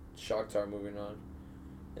and Shakhtar moving on.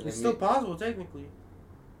 And it's still possible, technically.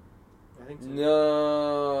 I think so.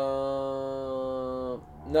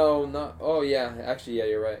 No, not... Oh, yeah. Actually, yeah,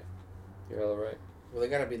 you're right. You're hella right. Well, they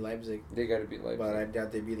gotta beat Leipzig. They gotta beat Leipzig. But I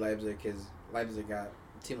doubt they beat Leipzig because Leipzig got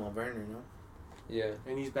Timo Werner, no? Yeah.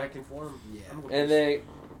 And he's back in form. Yeah. And then...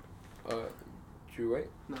 Drew, wait?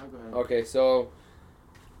 No, go ahead. Okay, so...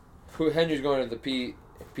 Henry's going to the P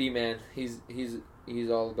man. He's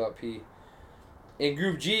all about P. In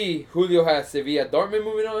Group G, Julio has Sevilla Dortmund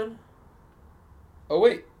moving on. Oh,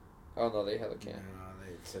 wait. Oh, no, they hella can't. No,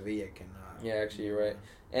 Sevilla cannot. Yeah, actually, you're right.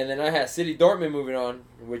 And then I had City Dortmund moving on,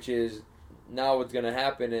 which is now what's going to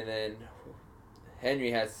happen. And then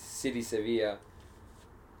Henry has City Sevilla.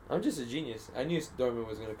 I'm just a genius. I knew Dortmund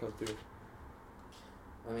was going to come through.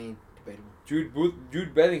 I mean, debatable.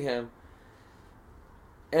 Jude Bellingham.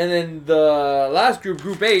 And then the last group,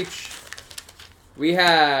 Group H, we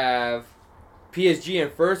have PSG in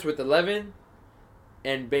first with 11,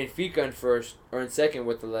 and Benfica in first or in second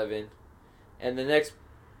with 11. And the next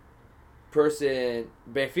person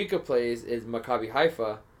Benfica plays is Maccabi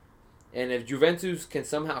Haifa. And if Juventus can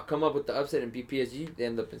somehow come up with the upset and beat PSG, they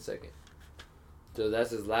end up in second. So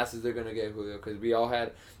that's as last as they're going to get, Julio, because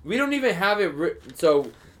we don't even have it, so...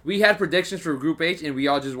 We had predictions for Group H, and we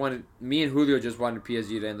all just wanted... Me and Julio just wanted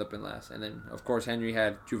PSG to end up in last. And then, of course, Henry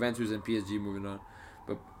had Juventus and PSG moving on.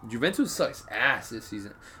 But Juventus sucks ass this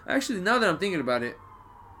season. Actually, now that I'm thinking about it,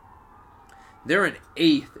 they're in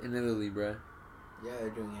 8th in Italy, bruh. Yeah, they're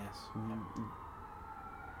doing ass.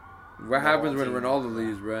 What happens when Ronaldo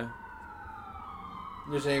leaves, bruh?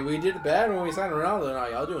 You're saying we did bad when we signed Ronaldo. No,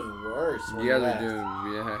 y'all doing worse. You guys are doing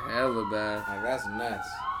hella bad. Like, that's nuts.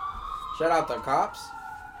 Shout out the cops.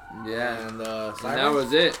 Yeah, and that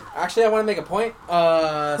was it. Actually, I want to make a point.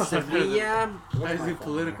 Sevilla. Why is it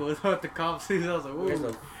political? It's about the cops. I was like, whoa. Here's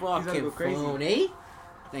the fucking phone, eh?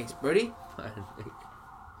 Thanks, Birdie.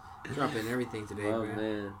 Dropping everything today,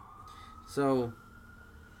 man. So,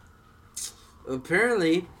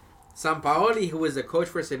 apparently, Sampaoli, who is the coach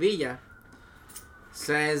for Sevilla,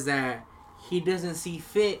 says that he doesn't see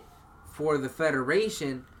fit for the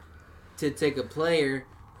federation to take a player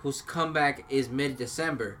whose comeback is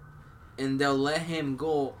mid-December, and they'll let him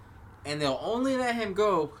go, and they'll only let him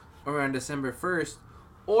go around December 1st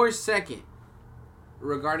or 2nd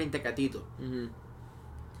regarding Tecatito. Mm-hmm.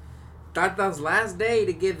 Tata's last day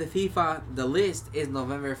to give the FIFA the list is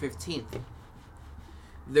November 15th.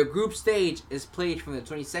 The group stage is played from the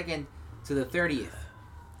 22nd to the 30th.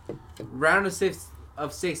 Round of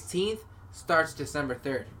 16th starts December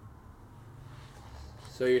 3rd.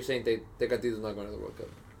 So you're saying Tecatito's not going to the World Cup?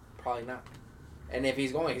 Probably not. And if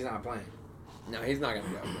he's going, he's not playing. No, he's not going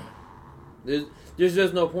to go, bro. There's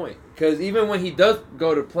just no point. Because even when he does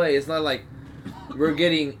go to play, it's not like we're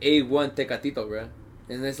getting A1 Tecatito, bro.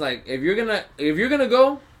 And it's like, if you're gonna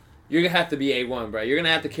go, you're going to have to be A1, bro. You're going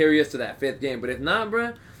to have to carry us to that 5th game. But if not,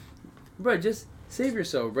 bro, just save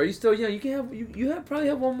yourself, bro. You still young. You can have probably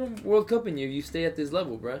have one more World Cup in you if you stay at this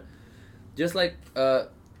level, bro. Just like I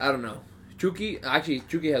don't know. Chucky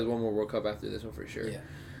has one more World Cup after this one for sure. Yeah.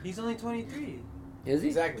 He's only 23. Is he?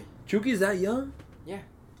 Exactly. Chucky's that young? Yeah.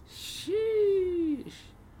 Sheesh.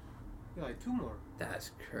 Yeah, like 2 more.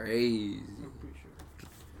 That's crazy. I'm pretty sure.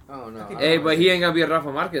 Oh no. Okay. Hey, but he ain't gonna be a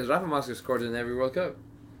Rafa Marquez. Rafa Marquez scores in every World Cup.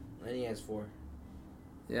 And he has 4.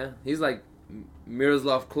 Yeah, he's like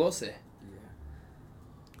Miroslav Klose. Yeah.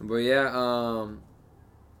 But yeah,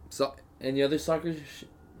 so any other soccer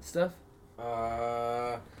stuff?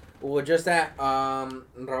 Well, just that Raúl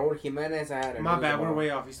Jiménez had a My news bad, we're about- way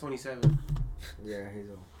off. He's 27. Yeah, he's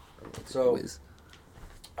old. So,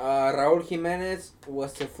 Raúl Jiménez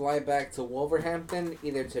was to fly back to Wolverhampton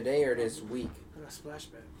either today or this week. A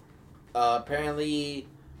splashback. Apparently,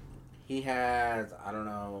 he has, I don't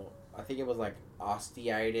know, I think it was like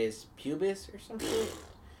osteitis pubis or something.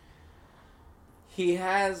 He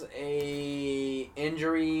has a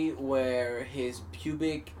injury where his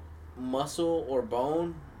pubic muscle or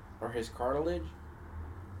bone or his cartilage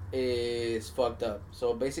is fucked up.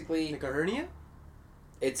 So basically, Like a hernia?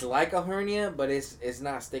 it's like a hernia, but it's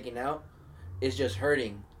not sticking out. It's just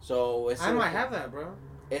hurting. So it's I might have that, bro.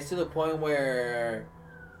 It's to the point where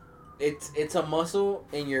it's a muscle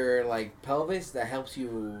in your like pelvis that helps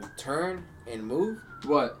you turn and move.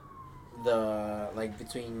 What? The like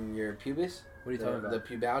between your pubis. What are you the, talking about?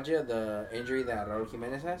 The pubalgia, the injury that Raúl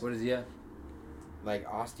Jiménez has. What is he at? Like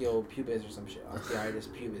osteopubis or some shit. Osteitis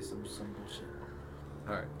pubis, some bullshit.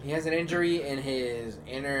 Alright. He has an injury in his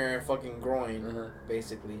inner fucking groin,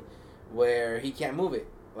 basically, where he can't move it.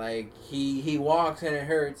 Like he walks and it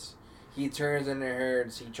hurts. He turns and it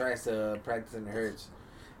hurts. He tries to practice and it hurts.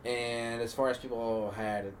 And as far as people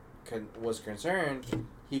was concerned,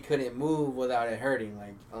 he couldn't move without it hurting.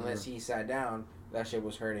 Like unless he sat down, that shit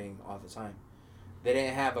was hurting all the time. They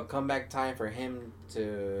didn't have a comeback time for him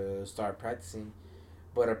to start practicing,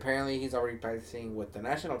 but apparently he's already practicing with the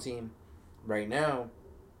national team right now.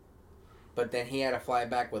 But then he had to fly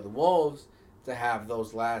back with the Wolves to have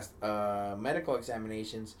those last medical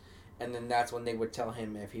examinations, and then that's when they would tell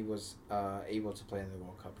him if he was able to play in the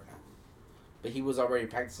World Cup or not. But he was already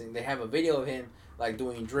practicing. They have a video of him like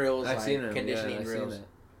doing drills, I've like seen him. conditioning I've drills. seen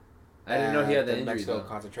that. I didn't know he had that the injury Mexico though.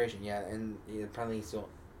 concentration, yeah, and apparently he's still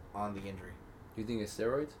on the injury. You think it's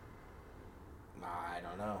steroids? I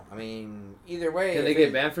don't know. I mean, either way. Can they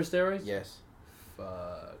get banned for steroids? Yes.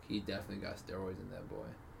 Fuck, he definitely got steroids in that boy.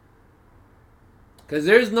 Cause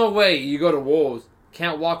there's no way you go to Wolves,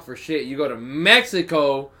 can't walk for shit. You go to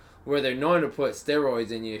Mexico, where they're known to put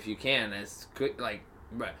steroids in you if you can. That's good. Like,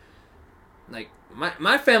 bruh. Like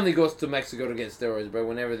my family goes to Mexico to get steroids, bro.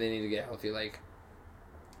 Whenever they need to get healthy, like,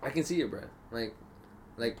 I can see it, bro.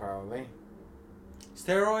 Like Probably.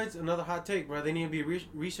 Steroids, another hot take, bro. They need to be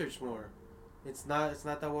researched more. It's not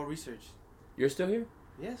that well researched. You're still here,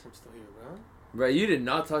 Yes, I'm still here, bro. bro. You did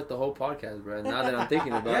not talk the whole podcast, bro. Now that I'm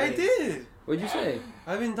thinking about Yeah, it, I did. What'd you say?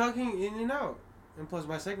 I've been talking in and out, and plus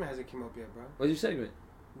my segment hasn't come up yet, bro. What's your segment?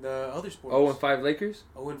 The other sports. 0-5 Lakers.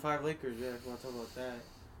 0-5 Lakers. Yeah, if you want to talk about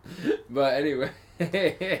that. But anyway.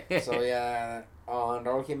 So yeah, on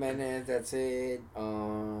Raúl Jiménez, that's it.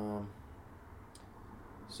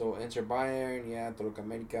 So Inter Bayern, yeah, Toluca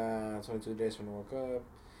América, 22 days from the World Cup.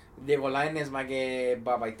 Diego Lainez might get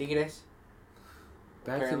bought by Tigres.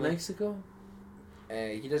 Back Apparently. to Mexico.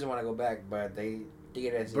 He doesn't want to go back, but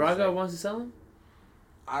Tigres. is Braga like- wants to sell him.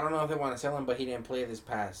 I don't know if they want to sell him, but he didn't play this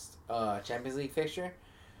past Champions League fixture.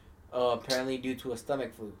 Apparently due to a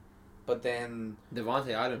stomach flu. But then, Devontae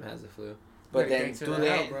Adams has the flu. but Yeah, then thanks for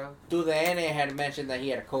that out, bro. Dudene had mentioned that he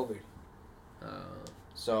had a COVID.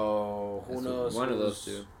 So who That's knows? one of those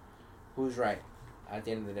two. Who's right at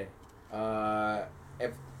the end of the day?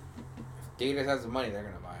 If Tigres has the money, they're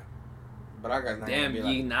gonna buy him. Braga's not. Damn, gonna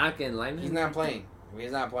be like, Gignac and Lightning. he's not playing.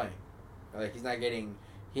 He's not playing. Like he's not getting.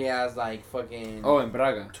 He has like fucking. Oh, and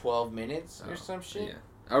Braga. 12 minutes or Oh, some shit. Yeah,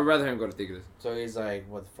 I would rather him go to Tigres. So he's like,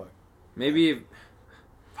 what the fuck? Maybe. If,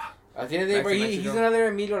 At the end of the day, Back bro, to he's Mexico. another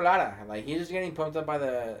Emilio Lara. Like he's just getting pumped up by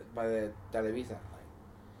the Televisa. Like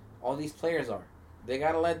all these players are. They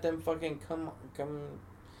gotta let them fucking come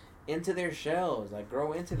into their shells. Like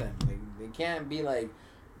grow into them. Like they can't be like,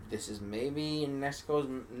 this is maybe Mexico's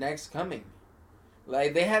next coming.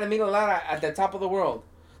 Like they had Emilio Lara at the top of the world.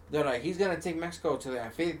 They're like, he's gonna take Mexico to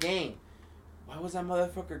their 5th game. Why was that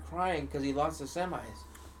motherfucker crying? Because he lost the semis.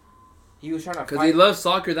 He was trying to because fight. he loves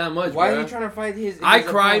soccer that much, Why bro. is he trying to fight his I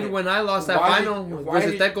cried opponent? when I lost that Why is he- final why is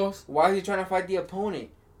versus he- Tecos. Why is he trying to fight the opponent?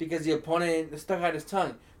 Because the opponent stuck out his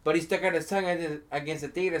tongue. But he stuck out his tongue against a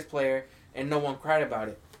Tigres player, and no one cried about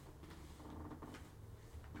it.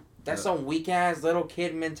 That's some weak ass little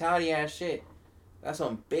kid mentality ass shit. That's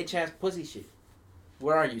some bitch ass pussy shit.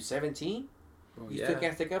 What are you, 17? Oh, You still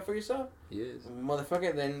can't stick up for yourself? He is.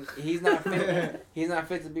 Motherfucker, then he's not fit. He's not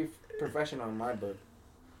fit to be professional in my book.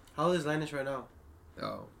 How old is Linus right now?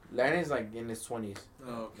 Oh. Linus like in his 20s.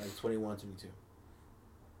 Oh. Like 21, 22.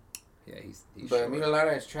 Yeah, he's But short. Miguel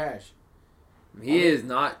Lara is trash. He is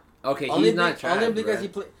not. Okay, Only he's not trash. Only because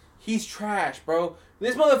bruh. he's trash, bro.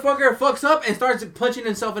 This motherfucker fucks up and starts punching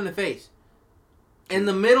himself in the face. In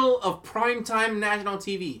the middle of primetime national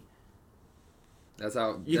TV. That's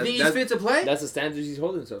how. You think he's fit to play? That's the standards he's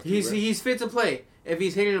holding himself to. He's fit to play if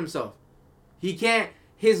he's hitting himself. He can't.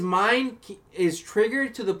 His mind is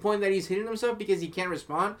triggered to the point that he's hitting himself because he can't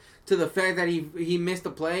respond to the fact that he missed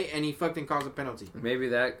a play and he fucking caused a penalty. Maybe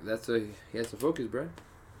that's a he has to focus, bro.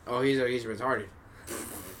 Oh, he's retarded.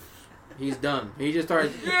 He's dumb. He just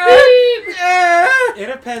started. It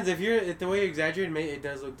depends. If the way you exaggerate, it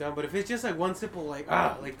does look dumb. But if it's just like one simple like that, I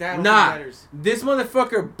don't think it matters. This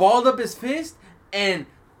motherfucker balled up his fist and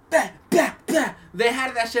bah, bah, bah. They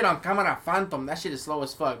had that shit on camera phantom. That shit is slow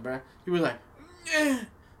as fuck, bro. He was like, meh,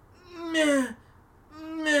 meh,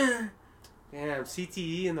 meh. Damn,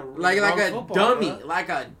 CTE in the like a football, dummy, bro. like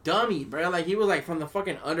a dummy, bro. Like he was like from the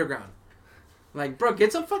fucking underground. Like, bro,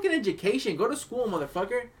 get some fucking education. Go to school,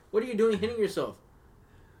 motherfucker. What are you doing hitting yourself?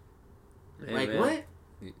 Hey, like, man. what?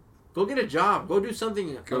 Go get a job. Go do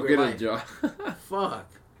something. Go get a job. Fuck.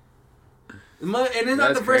 And it's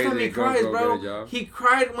not the first time he cries, bro. He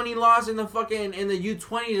cried when he lost in the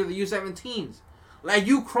U20s or the U17s. Like,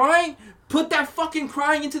 you crying? Put that fucking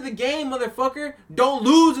crying into the game, motherfucker. Don't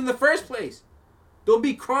lose in the first place. Don't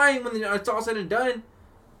be crying when it's all said and done.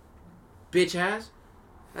 Bitch ass.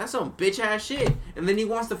 That's some bitch ass shit. And then he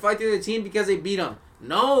wants to fight the other team because they beat him.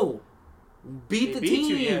 No. Beat the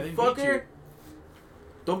team, fucker.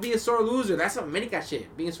 Don't be a sore loser. That's some America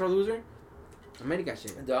shit. Being a sore loser? America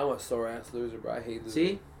shit. Dude, I'm a sore ass loser, bro. I hate losing.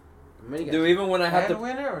 See? America Dude, shit. even when I have to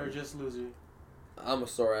winner or just loser? I'm a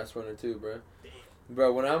sore ass winner too, bro.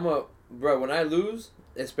 Bro, when I lose,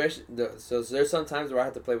 especially so there's some times where I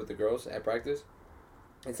have to play with the girls at practice,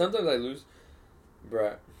 and sometimes I lose,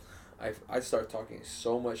 bro. I start talking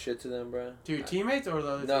so much shit to them, bro. To your teammates or the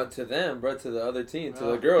other No, team? to them, bro. To the other team, to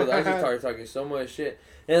Oh. the girls. I just start talking so much shit,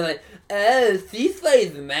 and like, oh,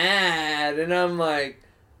 Cecil's mad, and I'm like,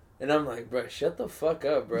 bro, shut the fuck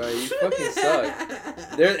up, bro. You fucking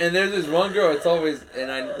suck. There's this one girl. It's always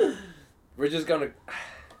we're just gonna.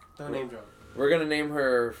 Don't name drop. We're gonna name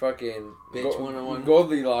her fucking Bitch 101.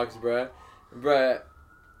 Goldilocks, bruh.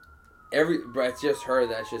 It's just her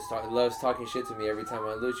that just loves talking shit to me every time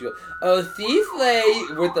I lose. She goes, "Oh,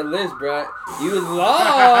 Cecily," with the list, bruh. You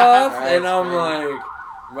lost, and I'm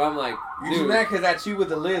like, You dude, just mad because I cheat with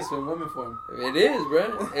the list when women form. it is,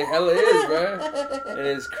 bruh. It hella is, bruh. And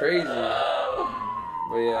it's crazy.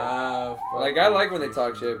 But yeah, like I like when they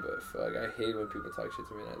talk shit, but fuck, I hate when people talk shit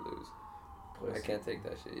to me and I lose. I can't take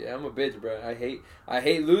that shit. Yeah, I'm a bitch, bro. I hate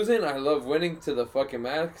losing. I love winning to the fucking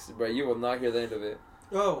max, bro. You will not hear the end of it.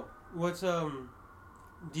 Oh, what's do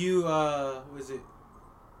you what was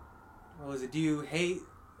it? Do you hate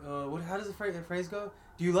how does the phrase go?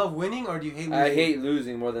 Do you love winning or do you hate losing? I hate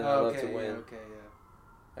losing more than I love to win. Yeah, okay,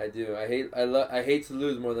 yeah. I do. I hate to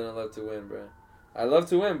lose more than I love to win, bro. I love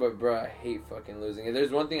to win, but bro, I hate fucking losing. If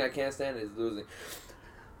there's one thing I can't stand, is losing.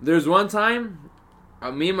 There's one time.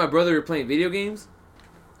 Me and my brother were playing video games,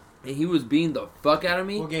 and he was beating the fuck out of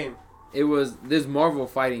me. What game? It was this Marvel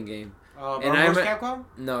fighting game. And Capcom?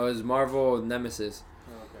 No, it was Marvel Nemesis.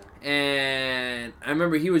 Oh, okay. And I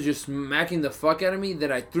remember he was just smacking the fuck out of me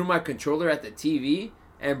that I threw my controller at the TV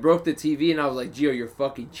and broke the TV, and I was like, Gio, you're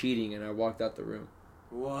fucking cheating, and I walked out the room.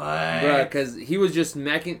 What? Bruh, because he was just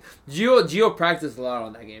smacking. Gio practiced a lot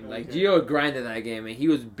on that game. Like, Gio grinded that game, and he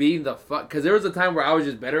was beating the fuck. Because there was a time where I was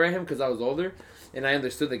just better at him because I was older. And I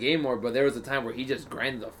understood the game more, but there was a time where he just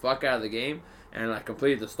grinded the fuck out of the game and like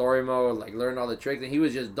completed the story mode, like learned all the tricks, and he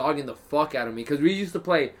was just dogging the fuck out of me because we used to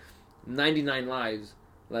play 99 lives,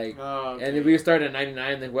 like, and then we started at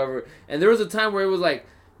 99, and then whoever, and there was a time where it was like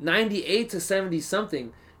 98 to 70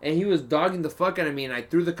 something, and he was dogging the fuck out of me, and I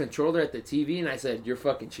threw the controller at the TV, and I said, "You're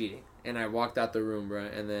fucking cheating," and I walked out the room, bro,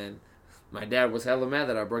 and then my dad was hella mad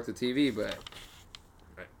that I broke the TV, but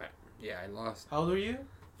yeah, I lost. How old were you?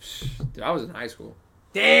 Dude, I was in high school.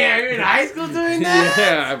 Damn, you're in high school doing that?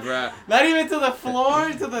 Yeah, bro. Not even to the floor,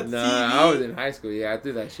 to the TV? No, I was in high school. Yeah, I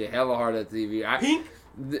threw that shit hella hard at the TV. Pink?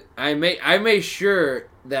 I made sure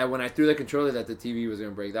that when I threw the controller that the TV was gonna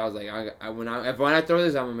break. That was like, when I throw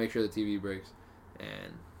this, I'm gonna make sure the TV breaks.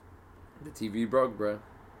 And the TV broke, bro.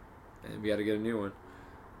 And we had to get a new one.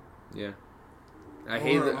 Yeah. I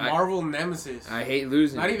hate Marvel Nemesis. I hate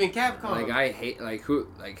losing. Not even Capcom. Like I hate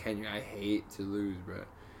Henry. I hate to lose, bro.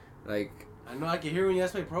 Like, I know I can hear when you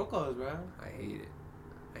guys play pro calls, bro. I hate it.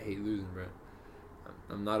 I hate losing, bro.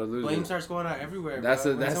 I'm not a loser. Blame starts going out everywhere. That's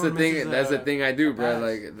bro. the thing. That's the thing I do, bro. pass.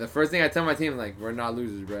 Like the first thing I tell my team, like, we're not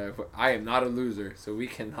losers, bro. I am not a loser, so we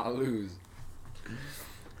cannot lose.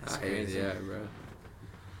 That's I hate it, crazy. yeah, bro.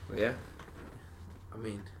 But yeah. I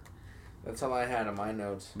mean, that's all I had on my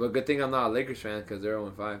notes. But good thing I'm not a Lakers fan because they're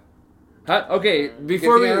 0-5. Huh? Okay,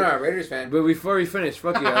 before Good we thing I'm not a Raiders fan. but before we finish,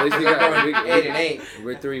 fuck you. At least we got 8-8.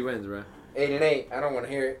 We're 3 wins, bro. 8-8. I don't want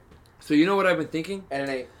to hear it. So you know what I've been thinking?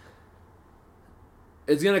 8-8.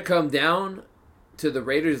 It's gonna come down to the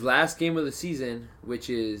Raiders' last game of the season, which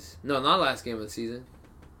is not last game of the season.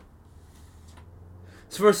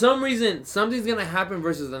 So for some reason, something's gonna happen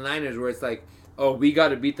versus the Niners, where it's like, oh, we got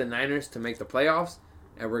to beat the Niners to make the playoffs,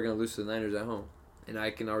 and we're gonna lose to the Niners at home, and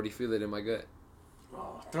I can already feel it in my gut.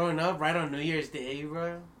 Oh, throwing up right on New Year's Day,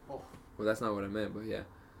 bro. Oh. Well, that's not what I meant, but yeah.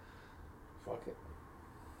 Fuck it.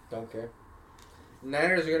 Don't care.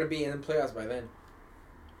 Niners are gonna be in the playoffs by then.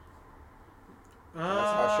 That's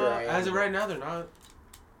how sure I am. As of right now, they're not.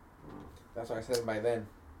 That's why I said by then.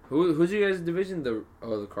 Who's your guys' division? The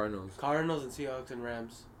Cardinals. Cardinals and Seahawks and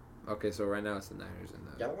Rams. Okay, so right now it's the Niners and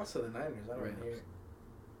the. Yeah, I lost to the Niners. I don't want to hear it.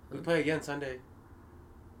 We play again Sunday.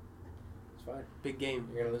 It's fine. Big game.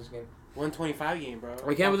 You're gonna lose again. 125 game, bro.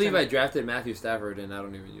 I can't believe I drafted Matthew Stafford and I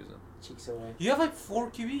don't even use him. Cheeks away. You have like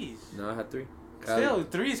 4 QBs. No, I had 3. Still,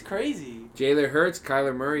 3 is crazy. Jalen Hurts,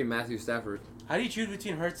 Kyler Murray, Matthew Stafford. How do you choose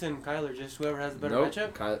between Hurts and Kyler? Just whoever has the better Nope.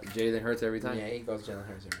 matchup? Jalen Hurts every time. Yeah, he goes Jalen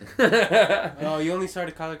Hurts every time. Yeah, Oh, you only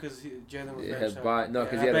started Kyler because Jalen was benched. had bye. No,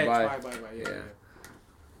 because Yeah, he had a bye. Bye, yeah. Yeah.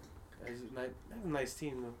 That's a nice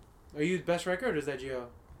team, though. Are you best record or is that Gio?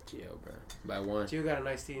 Gio, bro. By 1. Gio got a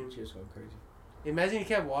nice team. She was going crazy. Imagine you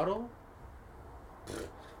kept Waddle.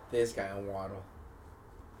 This guy on Waddle.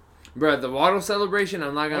 Bro, the Waddle celebration,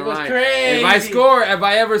 I'm not going That to goes lie. crazy. If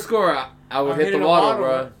I ever score, I would I'm hit the hitting a Waddle, Waddle.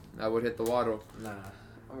 bro. I would hit the Waddle. Nah,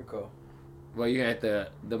 I'm cool. Well, you hit the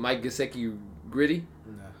Mike Gesicki gritty?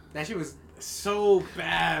 Nah. That shit was so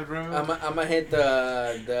bad, bro. I'm gonna hit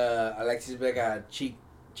the Alexis Vega cheek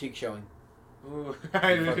showing. Ooh.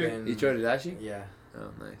 Fucking- You tried it, actually? Yeah.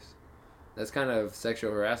 Oh, nice. That's kind of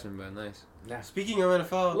sexual harassment, but nice. Nah. Speaking of A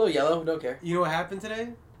NFL, little yellow, don't care. you know what happened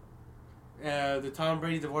today? The Tom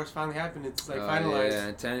Brady divorce finally happened. It's like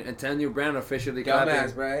finalized. Yeah, Antonio Brown officially clapping.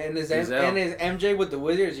 Dumbass, bro. And his Giselle. MJ with the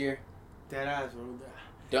Wizards here. Dead ass, bro.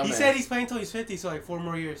 Dumbass. He said he's playing till he's 50, so like 4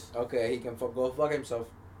 more years. Okay, he can go fuck himself.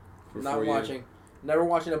 For Not 4 years. watching. Never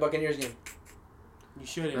watching a Buccaneers game. You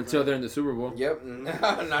shouldn't. Until bro. they're in the Super Bowl. Yep.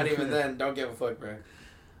 Not even then. Don't give a fuck, bro.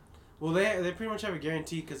 Well, they pretty much have a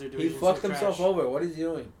guarantee because they're doing. He fucked himself over. What is he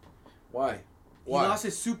doing? Why? He Why? lost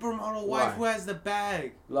his supermodel Why? wife who has the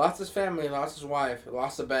bag. Lost his family, lost his wife,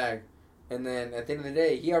 lost the bag. And then at the end of the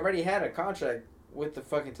day, he already had a contract with the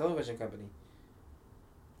fucking television company.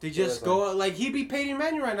 They So just it's go like he'd be Peyton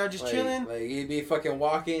Manning right now, just chilling. Like he'd be fucking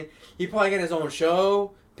walking. He'd probably get his own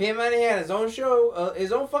show. Peyton Manning had his own show,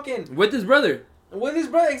 his own fucking With his brother. with his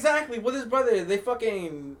brother. Exactly, with his brother. They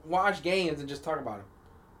fucking watch games and just talk about him,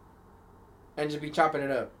 and just be chopping it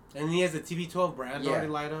up. And he has the TB12 brand Yeah. already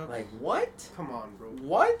light up. Like what? Come on, bro.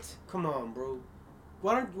 What? Come on, bro.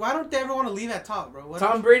 Why don't they ever want to leave at top, bro?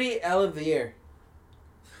 Tom Brady, L of the year.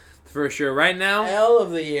 For sure. Right now, L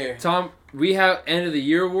of the year. we have end of the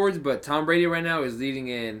year awards, but Tom Brady right now is leading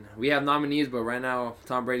in. We have nominees, but right now,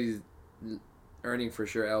 Tom Brady's earning for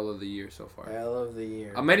sure L of the year so far. L of the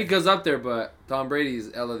year. America's up there, but Tom Brady's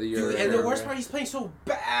L of the year. Dude, right and the there, worst bro. part, he's playing so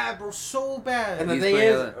bad, bro. So bad. And the He's thing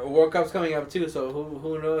playing is, World Cup's coming up too. So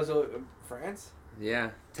who knows? France. Yeah,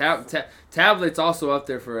 Tablets also up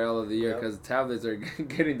there for L of the year Yep. because tablets are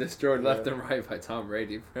getting destroyed left Yeah. and right by Tom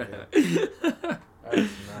Brady. Bro. That's nice.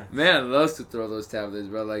 Man loves to throw those tablets,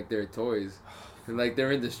 bro, like they're toys, like they're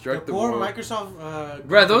the indestructible. poor Microsoft.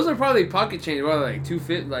 Bro, those are probably pocket change. Bro, like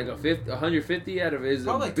 150 out of his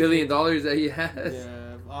Probably $1 billion that he has.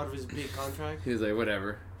 Yeah, out of his big contract. He was like,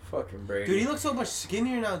 whatever. Fucking Brady. Dude, he looks so much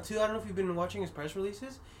skinnier now too. I don't know if you've been watching his press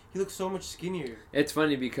releases. He looks so much skinnier. It's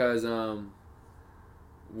funny because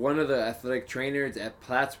one of the athletic trainers at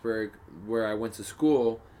Plattsburgh, where I went to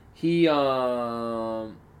school, he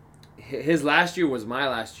his last year was my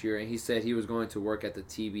last year, and he said he was going to work at the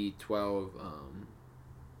TB12.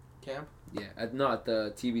 Camp. Yeah, at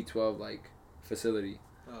the TB12 like facility.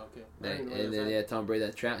 Oh, okay. I didn't And know then that. yeah, Tom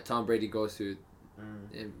Brady. Tom Brady goes to.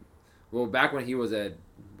 Mm. Well, back when he was at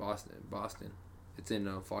Boston, it's in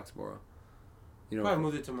Foxborough. You know, Probably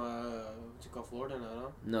moved it to what's it called, Florida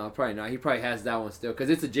now, no? no, probably not. He probably has that one still because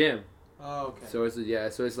it's a gym. Oh, okay. So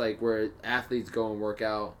it's like where athletes go and work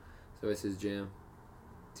out. So it's his gym.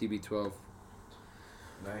 TB12.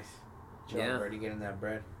 Nice. Yeah. Brady getting that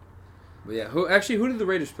bread. But yeah, who did the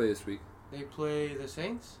Raiders play this week? They play the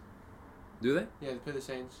Saints. Do they? Yeah, they play the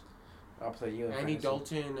Saints. I'll play you. Andy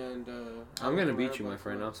Dalton and. I'm gonna beat you, my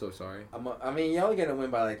friend. I'm so sorry. I mean, y'all gonna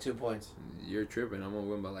win by like 2 points. You're tripping. I'm gonna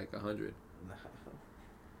win by like 100.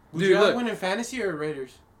 Would you rather win in fantasy or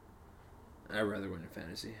Raiders? I'd rather win in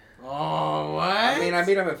fantasy. Oh, what? I mean, I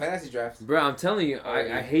beat him in fantasy drafts. Bro, I'm telling you,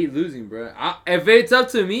 I hate losing, bro. If it's up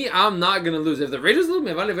to me, I'm not gonna lose. If the Raiders lose,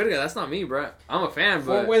 me vale verga. That's not me, bro. I'm a fan,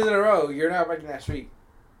 but 4 wins in a row. You're not breaking that streak.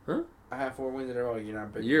 Huh? I have 4 wins in a row. You're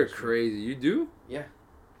not breaking. You're that streak. crazy. You do? Yeah.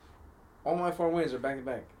 All my 4 wins are back to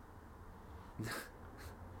back.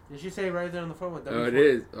 Did she say right there on the phone with Oh, it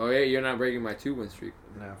is. Oh yeah, you're not breaking my 2-win streak.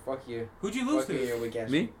 Nah, fuck you. Who'd you lose Fuck to? you, weak ass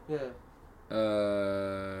Me? Yeah.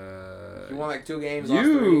 You won like 2 games. You,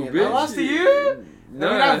 lost 3, bitch. I lost to you?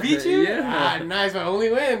 No, I beat you? Yeah. Ah, nice. My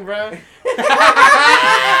only win, bro. It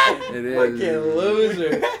is. Fucking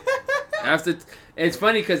loser. It's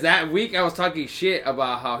funny because that week I was talking shit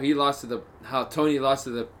about how Tony lost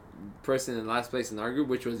to the person in last place in our group,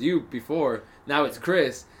 which was you before. Now it's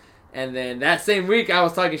Chris. And then that same week I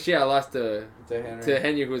was talking shit. I lost to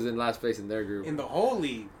Henry, who was in last place in their group. In the whole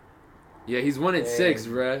league. Yeah, he's 1-6,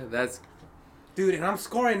 bruh. That's... Dude, and I'm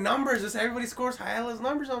scoring numbers. Just everybody scores high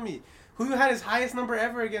numbers on me. Who had his highest number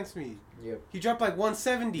ever against me? Yep. He dropped like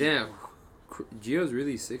 170. Damn. Gio's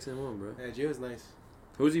really 6-1, bro. Yeah, Gio's nice.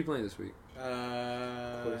 Who's he playing this week?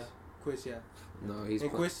 Quiz, yeah. No, he's and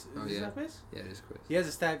playing... Quiz, Oh, is yeah. not Quiz? Yeah, it is Quiz. He has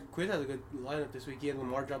a stack. Quiz has a good lineup this week. He had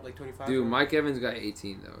Lamar drop like 25. Dude, Mike Evans got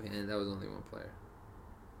 18, though, and that was only one player.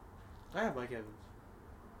 I have Mike Evans.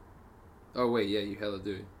 Oh, wait, yeah, you hella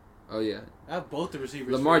do. Oh, yeah. I have both the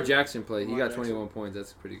receivers. Lamar Jackson played. He Lamar got 21 points.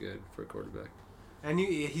 That's pretty good for a quarterback. And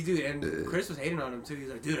and Chris was hating on him too. He's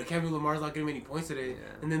like, dude, I can't believe Lamar's not getting many points today.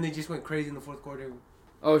 Yeah. And then they just went crazy in the fourth quarter.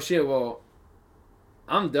 Oh, shit, well,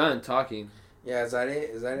 I'm done talking. Yeah, is that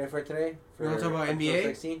it? Is that it for today? You want to talk about NBA?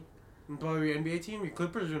 16? And probably your NBA team, your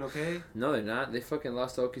Clippers are doing okay. No, they're not. They fucking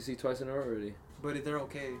lost to OKC twice in a row already. But they're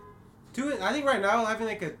okay. I think right now having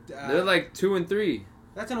like a... they're like 2-3.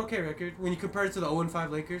 That's an okay record. When you compare it to the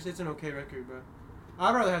 0-5 Lakers, it's an okay record, bro.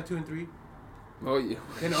 I'd rather have 2-3. Oh, yeah.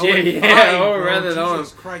 Than Shit, 0-5, yeah. bro. Rather than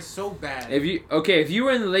Jesus Christ, so bad. If you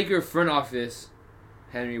were in the Laker front office,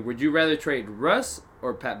 Henry, would you rather trade Russ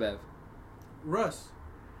or Pat Bev? Russ.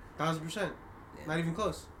 1,000%. Not even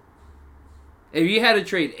close. If you had to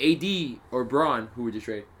trade AD or Braun, who would you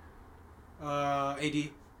trade? AD.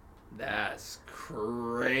 That's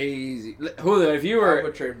crazy. Julio, if you were... I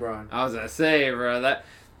would trade Braun. I was going to say, bro, that...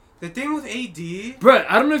 The thing with AD... Bro,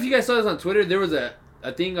 I don't know if you guys saw this on Twitter. There was a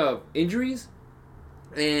thing of injuries,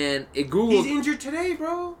 and it Googled... He's injured today,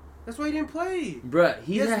 bro. That's why he didn't play. Bro,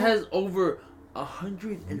 he has over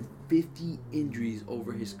 150 injuries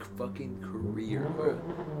over his fucking career, bro.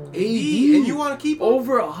 AD, and you want to keep him?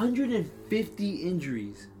 over 150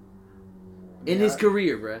 injuries in his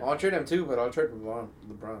career, bro. I'll trade him too, but I'll trade LeBron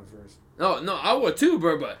first. No, I would too,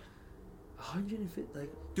 bro, but 150,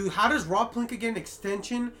 like... Dude, how does Rob Pelinka get an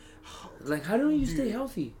extension? Like, how do you stay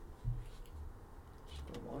healthy?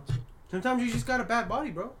 Sometimes you just got a bad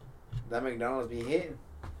body, bro. That McDonald's be hitting.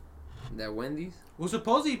 That Wendy's? Well,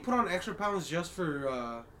 supposedly he put on extra pounds just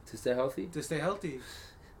for... To stay healthy? To stay healthy.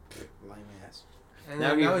 Lame ass. And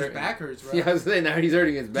now his back hurts, bro. Yeah, I was saying, now he's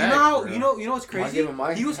hurting his back. You know what's crazy?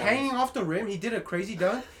 He was hanging off the rim. He did a crazy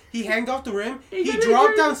dunk. He hanged off the rim. He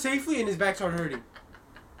dropped down safely, and his back started hurting.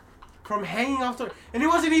 From hanging off the... And it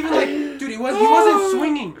wasn't even like... Dude, he wasn't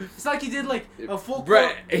swinging. It's like he did like a full...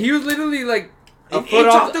 Bro, he was literally like... A foot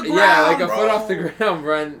off the ground, yeah, like a bro. foot off the ground,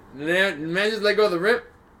 bro. And man just let go of the rim.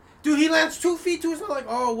 Dude, he lands 2 feet too. It's not like,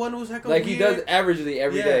 one was heck of Like weird. he does averagely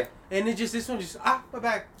every day. And it just, this one just, my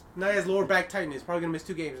back. Now he has lower back tightness. Probably going to miss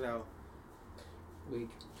 2 games now. Weak.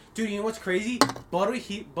 Dude, you know what's crazy? Buddy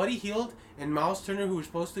Hield and Miles Turner, who were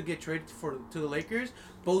supposed to get traded to the Lakers,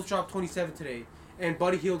 both dropped 27 today. And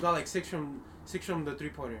Buddy Hield got like 6 from the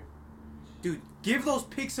 3-pointer. Dude, give those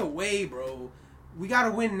picks away, bro. We got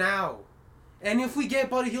to win now. And if we get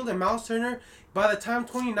Buddy Hield and Miles Turner, by the time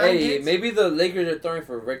 29 hits... maybe the Lakers are throwing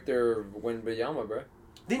for Victor Wembanyama, bro.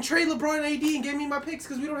 Then trade LeBron and AD and give me my picks,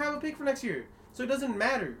 because we don't have a pick for next year. So it doesn't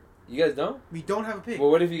matter. You guys don't? We don't have a pick.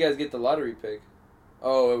 Well, what if you guys get the lottery pick?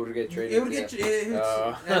 Oh, it would get traded. It would get traded.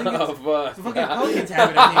 Oh, fuck. The fucking Pelicans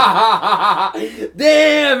have it, I think.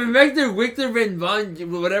 Damn, Victor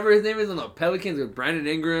whatever his name is on the Pelicans with Brandon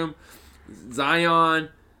Ingram, Zion.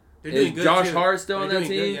 They're doing good Josh too. Hart still on that team?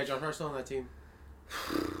 Good. Yeah, Josh Hart's still on that team.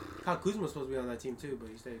 Kyle Kuzma's supposed to be on that team too, but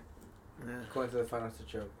he stayed. Going to the finals to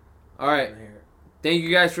choke. All right. Thank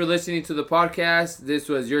you guys for listening to the podcast. This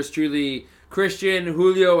was yours truly, Christian,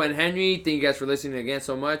 Julio, and Henry. Thank you guys for listening again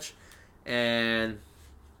so much. And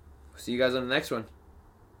See you guys on the next one.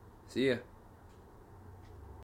 See ya.